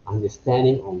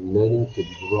understanding on learning to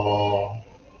draw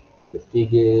the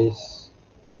figures,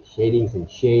 shadings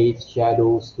and shades,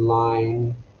 shadows,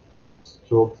 line,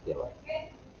 strokes there, right?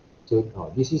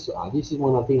 So this is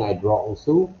one of the thing I draw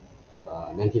also.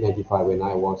 1995 when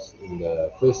I was in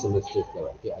the first semester there,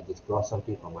 okay, I just draw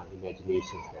something from my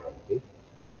imaginations there, okay.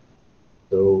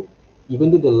 So even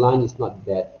though the line is not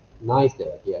that nice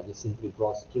there, okay, I just simply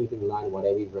draw straight in line,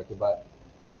 whatever is right, but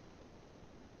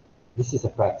this is a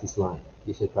practice line.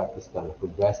 This is a practice kind of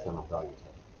progress kind of drawing,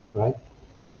 right?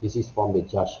 This is from the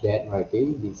Judge Dad, right? Okay,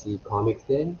 DC Comics.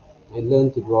 Then I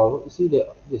learned to draw. You see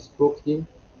the strokes here.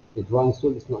 The drawing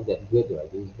stroke is not that good, right?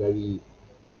 It's very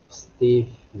stiff,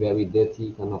 very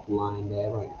dirty kind of line there,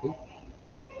 right? Okay.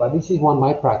 But this is one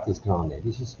my practice ground there.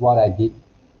 This is what I did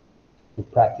to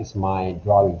practice my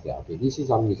drawings there. Okay, this is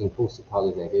I'm using poster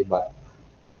colors there, okay, but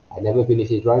I never finish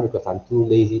the drawing because I'm too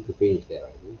lazy to finish there.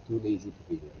 Right? Too lazy to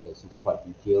finish because it's quite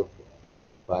detailed.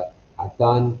 But I've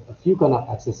done a few kind of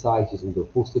exercises in the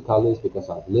poster colors because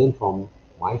I've learned from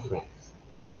my friends,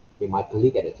 okay, my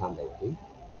colleague at the time that way,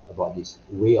 about this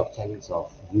way of techniques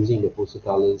of using the poster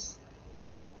colors,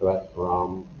 right,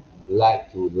 from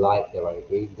black to light, right,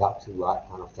 okay, dark to light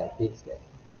kind of techniques there.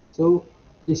 So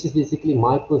this is basically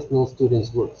my personal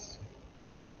students' works.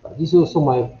 But this is also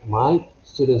my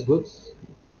students' works.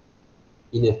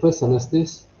 In the first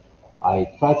semesters,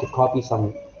 I tried to copy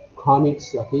some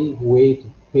comics, okay, way to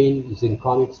paint using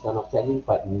comics kind of technique,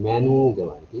 but manual the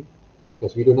one, okay,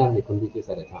 because we don't have any computers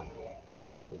at the time.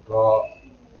 I draw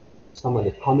some of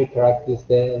the comic characters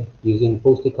there using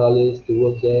poster colors to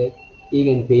work there, ink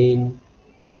and paint,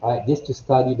 just to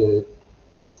study the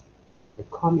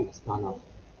comics kind of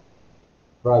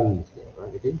drawings there,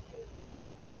 right? Okay,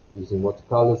 using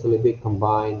watercolors a little bit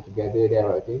combined together there,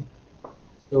 right? Okay.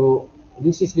 So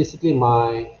this is basically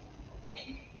my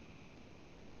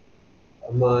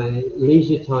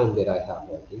leisure time that I have,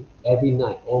 okay? Every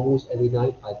night, almost every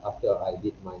night, after I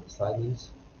did my assignments,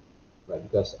 right?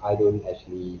 Because I don't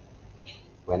actually,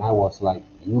 when I was like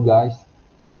you guys,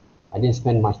 I didn't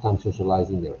spend much time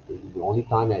socializing there. Okay? The only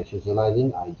time I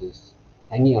socializing, I just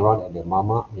hanging around at the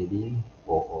mama maybe,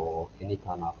 or any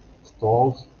kind of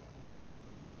stalls,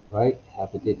 right?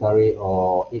 Have a teh tarik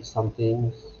or eat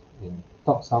something and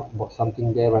talk about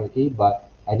something there, right? Okay? But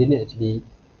I didn't actually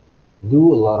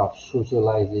do a lot of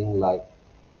socializing like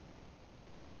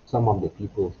some of the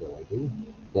people that I do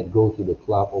that go to the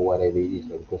club or whatever it is,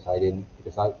 right? Because I didn't,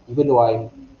 because I, even though I'm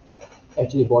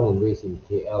actually born and raised in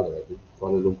KL, right?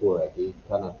 Kuala Lumpur, right?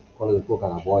 Kind of Kuala Lumpur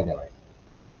kind of boy there, right?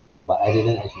 But I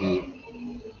didn't actually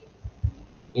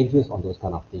interest on those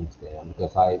kind of things there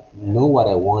because I know what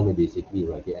I want to basically,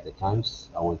 right? At the times,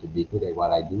 I want to be good at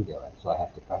what I do there, right? So I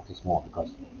have to practice more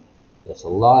because there's a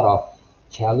lot of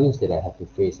challenge that I have to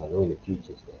face. I know in the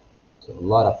futures there. So a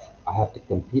lot of I have to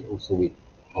compete also with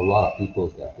a lot of people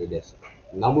there. Okay? There's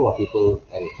a number of people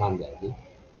at a time there. Okay?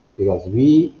 Because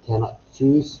we cannot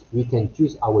choose. We can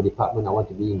choose our department. I want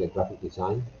to be in the graphic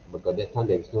design, but at that time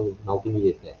there is no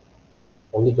multimedia there.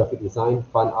 Only graphic design,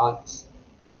 fine arts,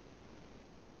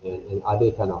 and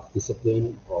other kind of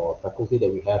discipline or faculty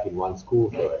that we have in one school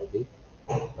there. Okay?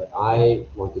 But I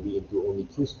want to be into only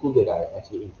two schools that are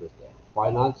actually interested in,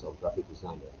 fine arts or graphic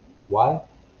design. Why?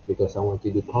 Because I want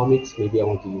to do comics, maybe I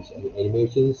want to use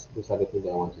animations, those are the things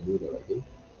that I want to do there, okay?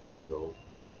 So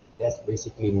that's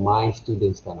basically my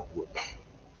students kind of works.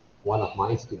 One of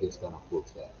my students kind of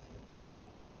works there.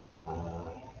 Uh,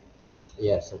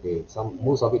 yes, okay. Some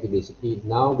most of it basically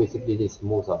now basically this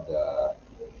most of the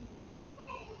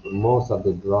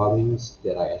drawings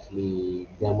that I actually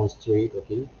demonstrate,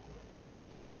 okay,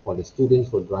 for the students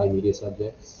for dry media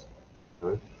subjects,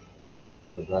 right?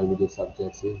 For dry media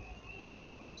subjects here.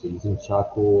 So using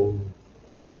charcoal,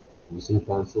 using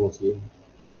pencils here.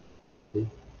 Okay.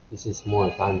 This is more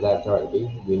time lapse, right?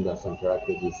 Okay. Doing some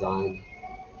character design.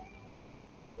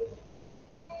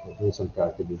 Doing some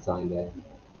character design there.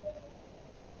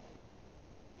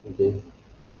 Okay.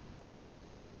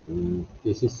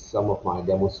 This is some of my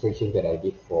demonstration that I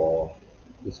did for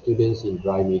the students in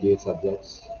dry media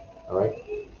subjects. All right.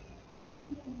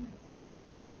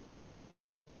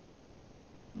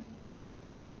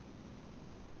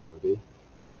 Okay.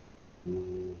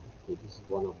 Okay. This is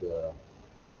one of the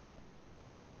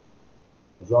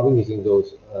drawing using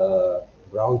those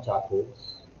brown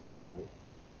charcoals. Right?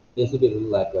 Basically, look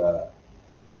like a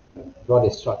draw the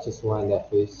structures one that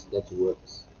face that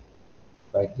works.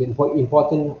 Right. The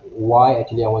important why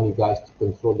actually I want you guys to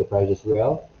control the pressures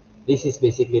well. This is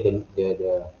basically the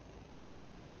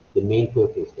main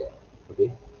purpose there.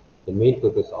 Okay. The main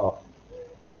purpose of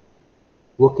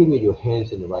working with your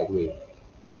hands in the right way.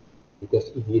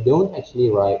 Because if you don't actually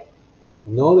write,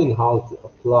 knowing how to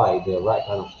apply the right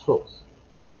kind of strokes,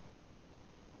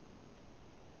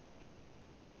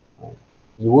 right,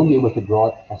 you won't be able to draw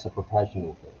it as a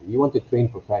professional thing. You want to train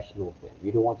professional thing.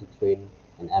 You don't want to train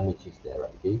an amateurs there, right?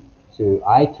 Okay? So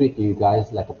I treat you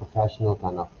guys like a professional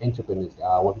kind of entrepreneurs.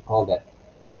 What we call that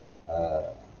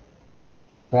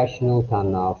professional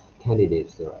kind of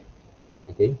candidates, right?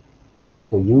 Okay.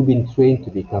 So you've been trained to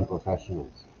become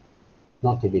professionals,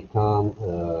 not to become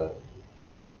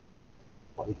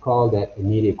what we call that a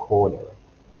media coder.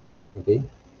 Okay.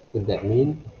 So that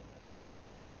means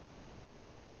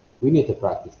we need to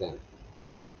practice them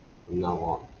from now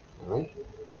on. All right.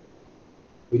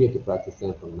 We need to practice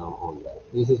them from now on. Right?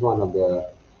 This is one of the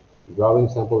drawing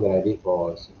sample that I did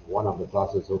for one of the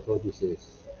classes also. This is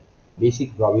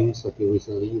basic drawings. Okay,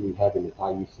 recently we have in the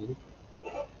Thai UC.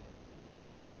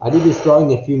 I did this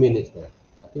drawing in a few minutes there.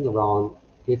 I think around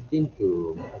 15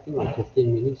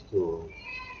 minutes to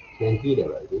 20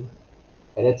 there, I think.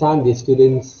 At that time, the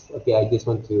students, okay, I just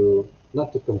want to,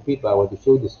 not to compete, but I want to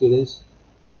show the students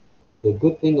the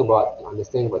good thing about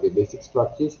understanding about the basic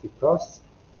structures, because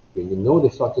when you know the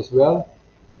structures well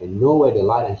and know where the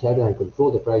light and shadow and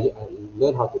control the pressure and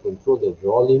learn how to control the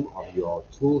volume of your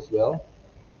tools well,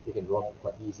 you can draw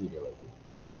quite easy there, I think,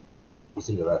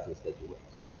 using the reference that you want.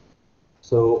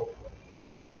 So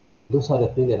those are the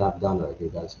things that I've done, right, you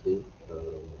guys.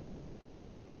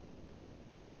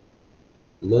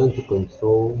 Learn to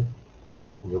control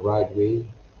in the right way,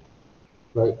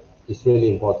 right? It's really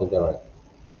important, right?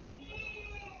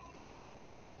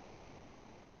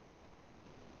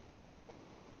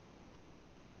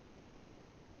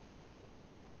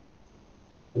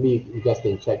 Maybe you guys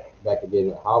can check back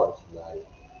again how actually I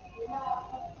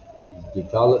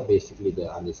developed basically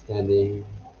the understanding,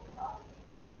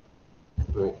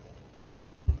 right,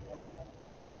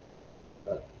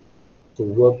 uh, to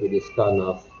work with this kind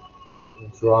of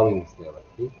drawings there,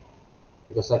 right?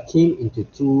 Because I came into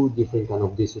two different kind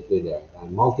of discipline there,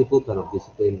 and multiple kind of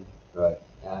discipline, right,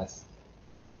 as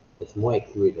it's more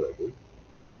accurate, right?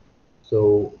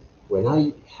 So when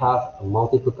I have a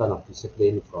multiple kind of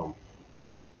discipline from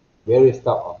various type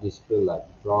of discipline like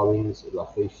drawings,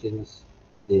 illustrations,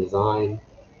 design,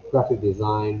 graphic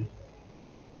design,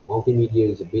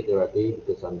 multimedia is a bit already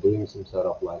because I'm doing some sort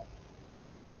of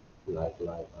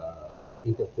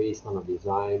interface kind of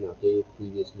design, okay,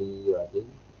 previously already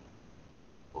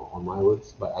on my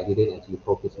works, but I didn't actually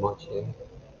focus much there,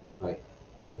 right?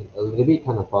 And a little bit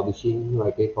kind of publishing,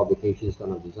 right, okay, publications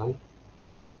kind of design.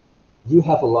 You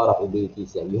have a lot of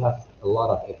abilities there. You have a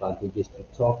lot of advantages to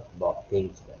talk about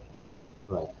things there.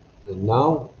 Right. And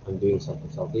now I'm doing some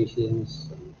consultations,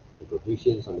 some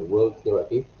negotiations on the work there,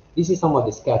 okay? This is some of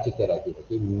the sketches that I did,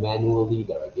 okay? Manually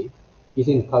there, okay?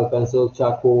 Using color pencil,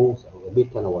 charcoals, a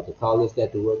bit kind of watercolors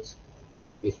that works,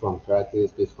 based from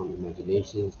characters, based from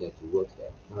imaginations that works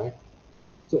there, all right?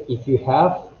 So if you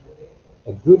have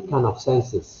a good kind of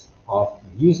senses of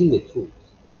using the tools,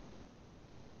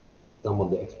 some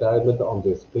of the experimental on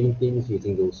those paintings,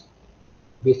 using those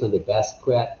based on the best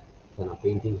square kind of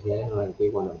paintings there, right? Okay,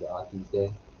 one of the artists there,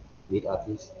 lead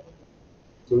artist.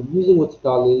 So using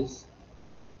watercolors,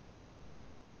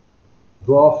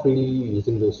 draw freely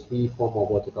using those free form of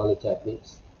watercolor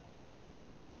techniques,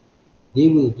 they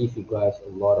will give you guys a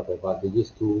lot of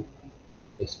advantages to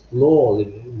explore a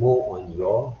little bit more on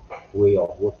your way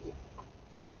of working.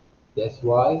 That's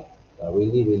why I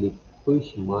really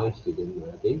push my students,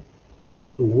 okay,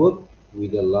 to work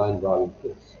with the line drawing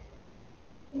first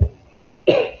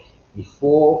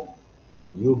before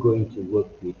you're going to work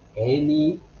with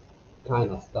any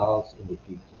kind of styles in the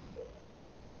future.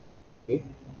 Okay,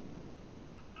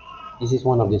 this is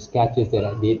one of the sketches that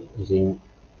I did using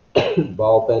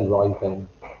ball pen, drawing pen.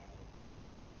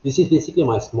 This is basically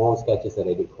my small sketches that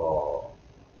I did for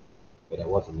when I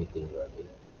was a meeting right,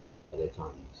 at the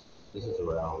time. This is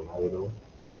around, I don't know,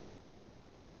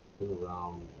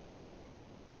 around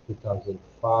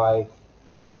 2005,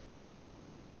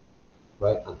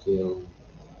 right until you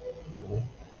know,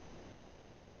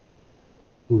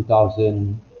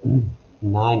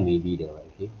 2009 maybe there, I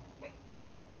think.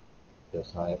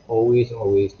 Because I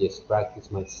always just practice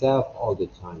myself all the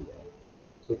time there.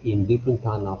 So in different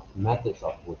kind of methods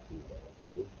of working there.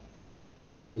 Okay?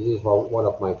 This is one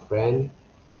of my friend.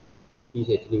 He's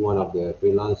actually one of the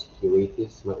freelance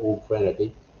curators, my old friend, I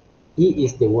think. He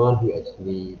is the one who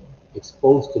actually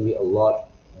exposed to me a lot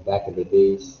back in the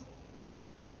days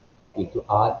into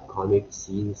art, comic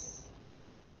scenes,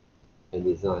 and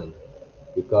design.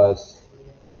 Because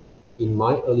in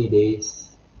my early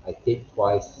days, I take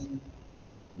twice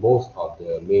most of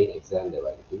the main exam that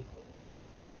I do.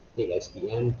 Take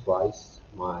SPM twice,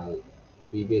 my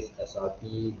previous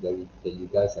SRP that you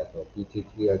guys have a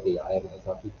P33, okay, I have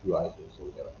SRP twice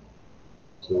also there.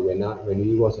 So when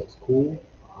we was at school,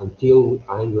 until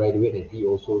I graduated and he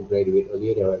also graduated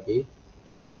earlier there, okay,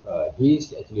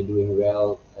 he's actually doing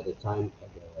well at the time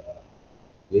at the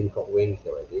Lincoln Wings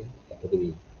there, okay,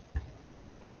 Academy.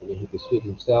 And then he pursued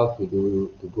himself to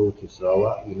go to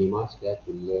Sarawak Unimas there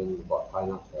to learn about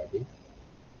fine arts therapy.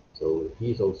 So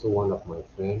he's also one of my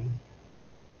friends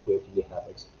who actually have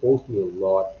exposed me a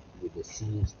lot with the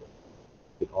scenes,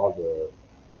 with all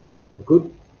the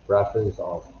good reference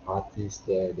of artists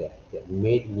there that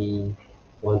made me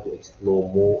want to explore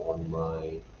more on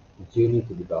my journey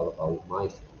to develop out my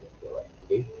skills there, right?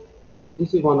 Okay.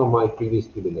 This is one of my previous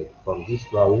students. Like from these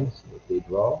drawings that they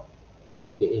draw,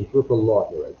 they improve a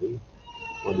lot there, okay,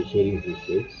 on the shadings and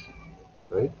shapes,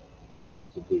 right?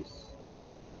 So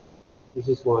this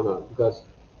is one of because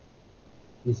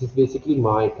this is basically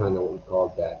my kind of what we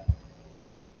call that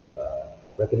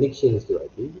recognitions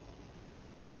directly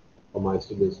for my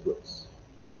students' works.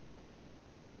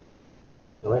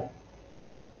 All right.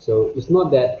 So it's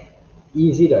not that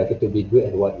easy directly to be good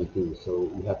at what you do.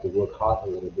 So you have to work hard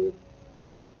a little bit,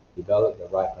 develop the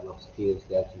right kind of skills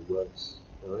that you works.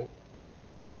 All right.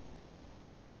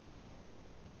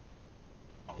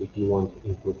 If you want to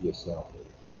improve yourself.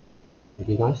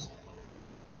 Okay, guys.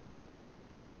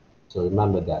 So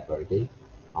remember that, okay?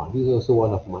 This is also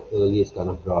one of my earliest kind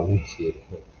of drawings here.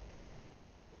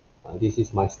 This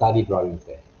is my study drawings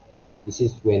there. This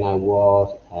is when I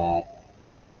was at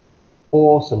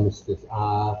third semester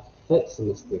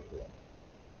here.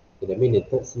 So that means in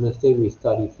third semester we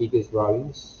study figures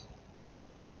drawings.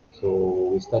 So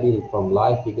we study from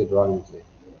live figure drawings here.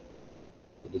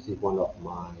 So this is one of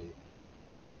my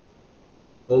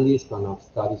earliest kind of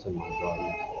studies on my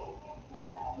drawings.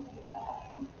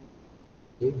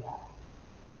 Okay.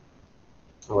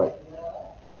 All right.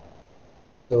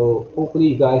 So hopefully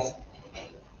you guys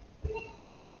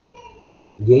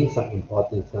gain some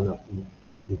importance kind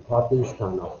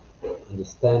of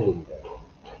understanding there.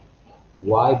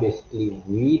 Why basically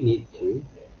we need to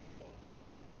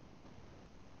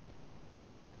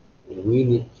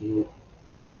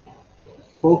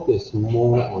focus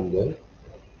more on the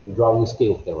drawing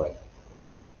skills there, right?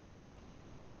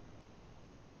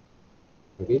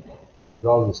 Okay,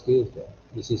 drawing skills there.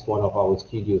 This is one of our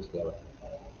studios there, right?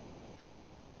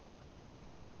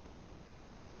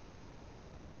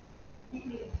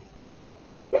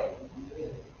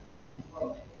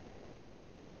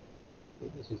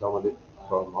 This is some of it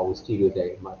from our studio there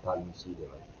in Mata, you see there,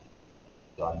 right?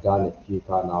 So I've done a few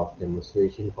kind of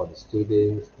demonstration for the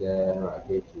students there. I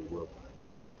get to work,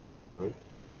 right?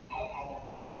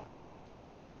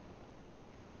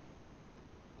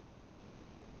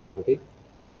 Okay.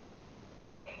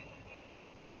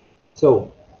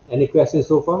 So, any questions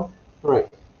so far? All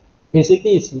right.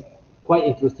 Basically, it's quite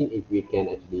interesting if we can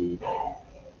actually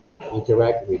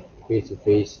interact with face to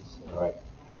face, right?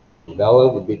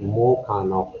 Develop a bit more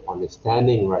kind of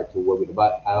understanding, right, to work with.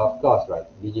 But of course, right,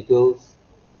 digitals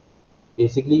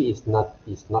basically is not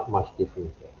much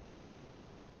different there.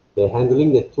 They're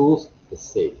handling the tools the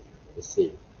same.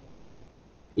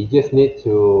 You just need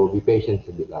to be patient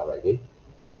a bit, right? Okay?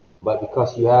 But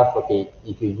because you have, okay,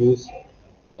 if you use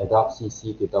Adobe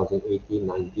CC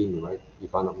 2018-19, right,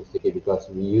 if I'm not mistaken, because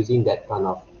we're using that kind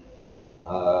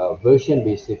of version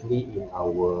basically in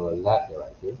our lab,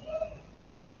 right? Okay?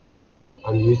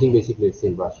 I'm using basically the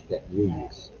same brush that you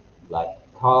use, like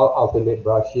Carl Ultimate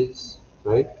brushes,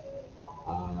 right?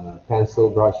 Pencil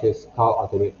brushes, Carl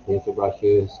Ultimate pencil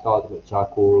brushes, Carl Ultimate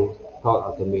charcoal, Carl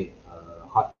Ultimate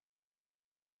hot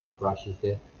brushes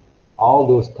there. All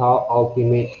those Carl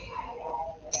Ultimate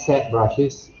set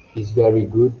brushes is very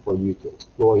good for you to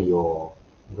explore your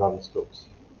drawing strokes.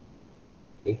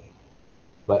 Okay?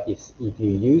 But if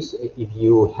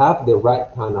you have the right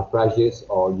kind of brushes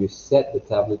or you set the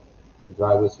tablet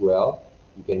drivers well,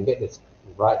 you can get the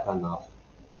right kind of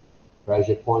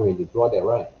pressure point when you draw that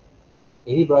right.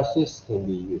 Any brushes can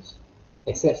be used,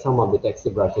 except some of the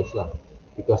texture brushes lah.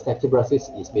 Because texture brushes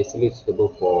is basically suitable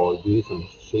for doing some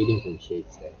shadings and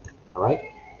shades there.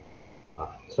 Alright?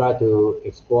 Try to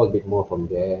explore a bit more from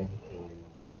there and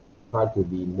try to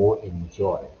be more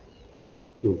enjoy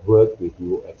to work with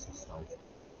your exercise.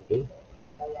 Okay?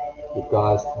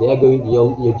 Because they are going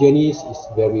your journeys is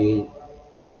very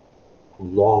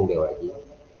long there already.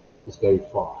 It's very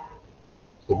far.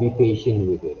 So be patient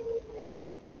with it,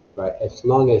 right? As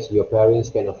long as your parents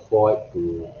can afford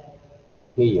to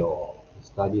pay your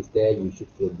studies there, you should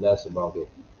feel blessed about it,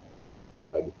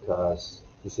 right? Because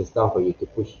this is time for you to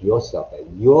push yourself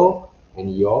and your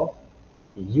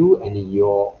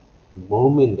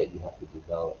moment that you have to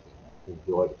develop.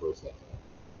 Enjoy the process.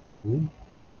 Hmm?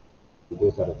 So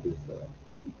those are the things there.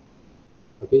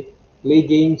 Okay, play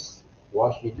games,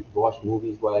 watch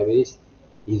movies, whatever it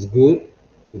is good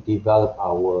to develop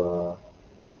our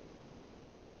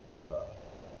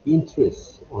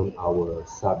interest on our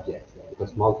subjects, yeah,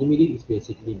 because multimedia is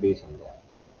basically based on that.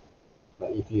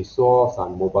 Like if you saw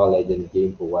some Mobile Legends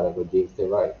game or whatever games they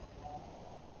write,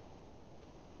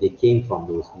 they came from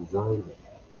those designs.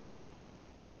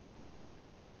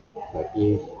 Like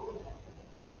if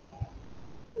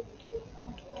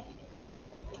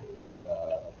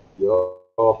your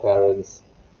parents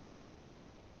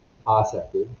ask,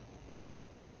 okay,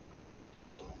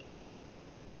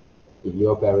 if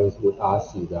your parents would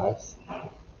ask you guys,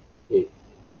 hey,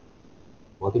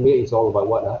 multimedia is all about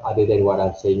what, other than what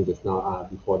I'm saying just now,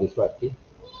 before this, right? Okay,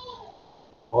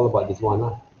 all about this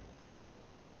one,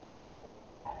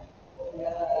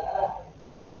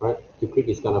 right? To create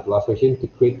this kind of illustration, to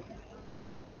create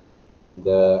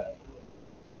the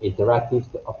interactive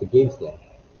of the games there.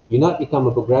 You not become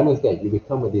a programmer there, you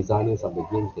become a designers of the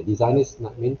games there. Designers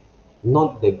not mean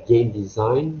not the game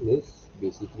designers,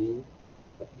 basically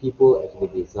the people actually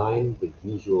design the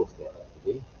visuals there,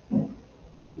 okay?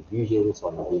 The visuals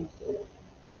on the games there.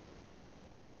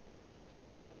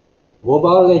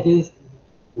 Mobile Legends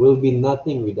will be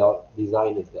nothing without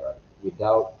designers there,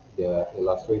 without the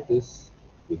illustrators,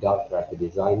 without graphic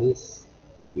designers,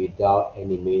 without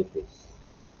animators.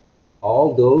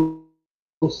 All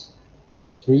those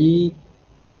three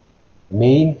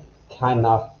main kind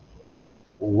of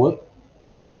work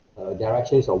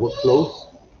directions or workflows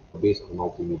based on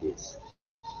multimedia.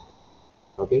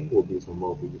 Okay, will be some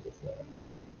multimedia.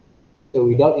 So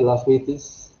without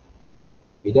illustrators,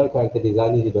 without character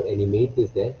designers, without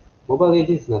animators there, Mobile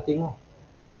Legends is nothing.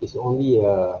 It's only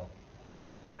a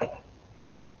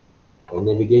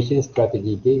navigation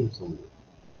strategy game.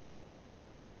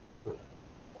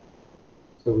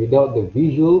 So without the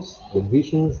visuals, the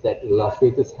visions that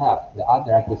illustrators have, the art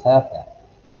directors have that,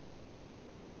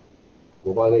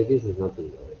 Mobile Legends is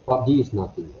nothing. PUBG is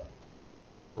nothing.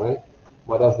 Right?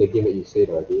 What else the game that you said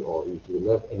already? Or if you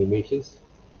love animations,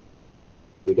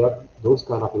 without those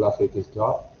kind of illustrators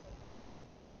job,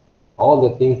 all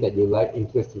the things that you like,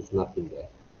 interest is nothing there.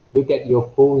 Look at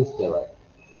your phones there, right?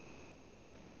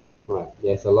 Right.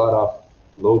 There's a lot of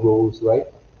logos, right?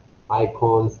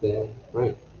 Icons there,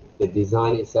 right? The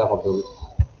design itself of the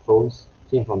phones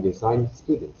came from design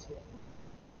students.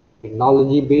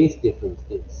 Technology-based different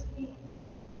things.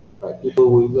 Right? People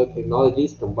who work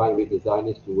technologies combined with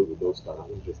designers to work with those kind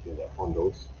of interesting there on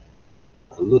those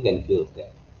look and feel there.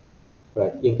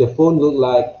 Right. If the phone look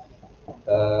like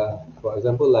for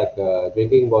example, like a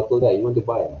drinking bottle that you want to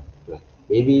buy. Right?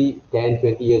 Maybe 10,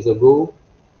 20 years ago,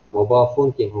 mobile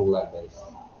phone came home like this,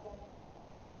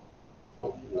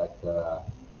 like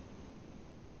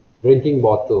drinking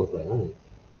bottles. Right?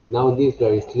 Nowadays,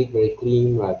 very sleek, very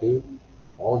clean, right?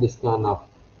 All this kind of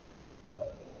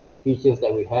features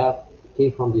that we have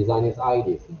came from designers'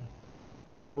 ideas.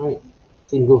 Right?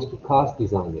 Same goes to cars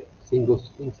design. Same goes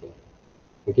to things.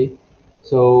 Okay?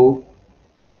 So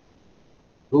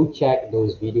go check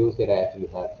those videos that I actually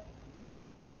have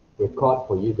record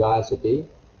for you guys, okay?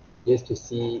 Just to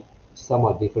see some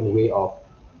of different way of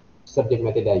subject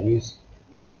matter that I use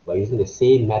by using the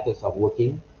same methods of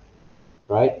working,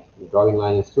 right? Drawing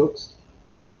line and strokes.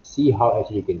 See how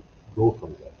actually you can go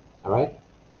from there. All right.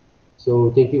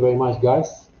 So thank you very much,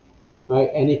 guys. All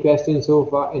right. Any questions so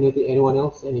far? Anything? Anyone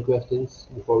else? Any questions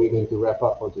before we're going to wrap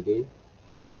up for today?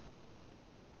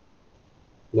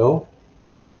 No.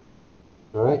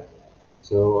 All right.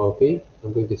 So okay,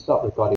 I'm going to stop recording.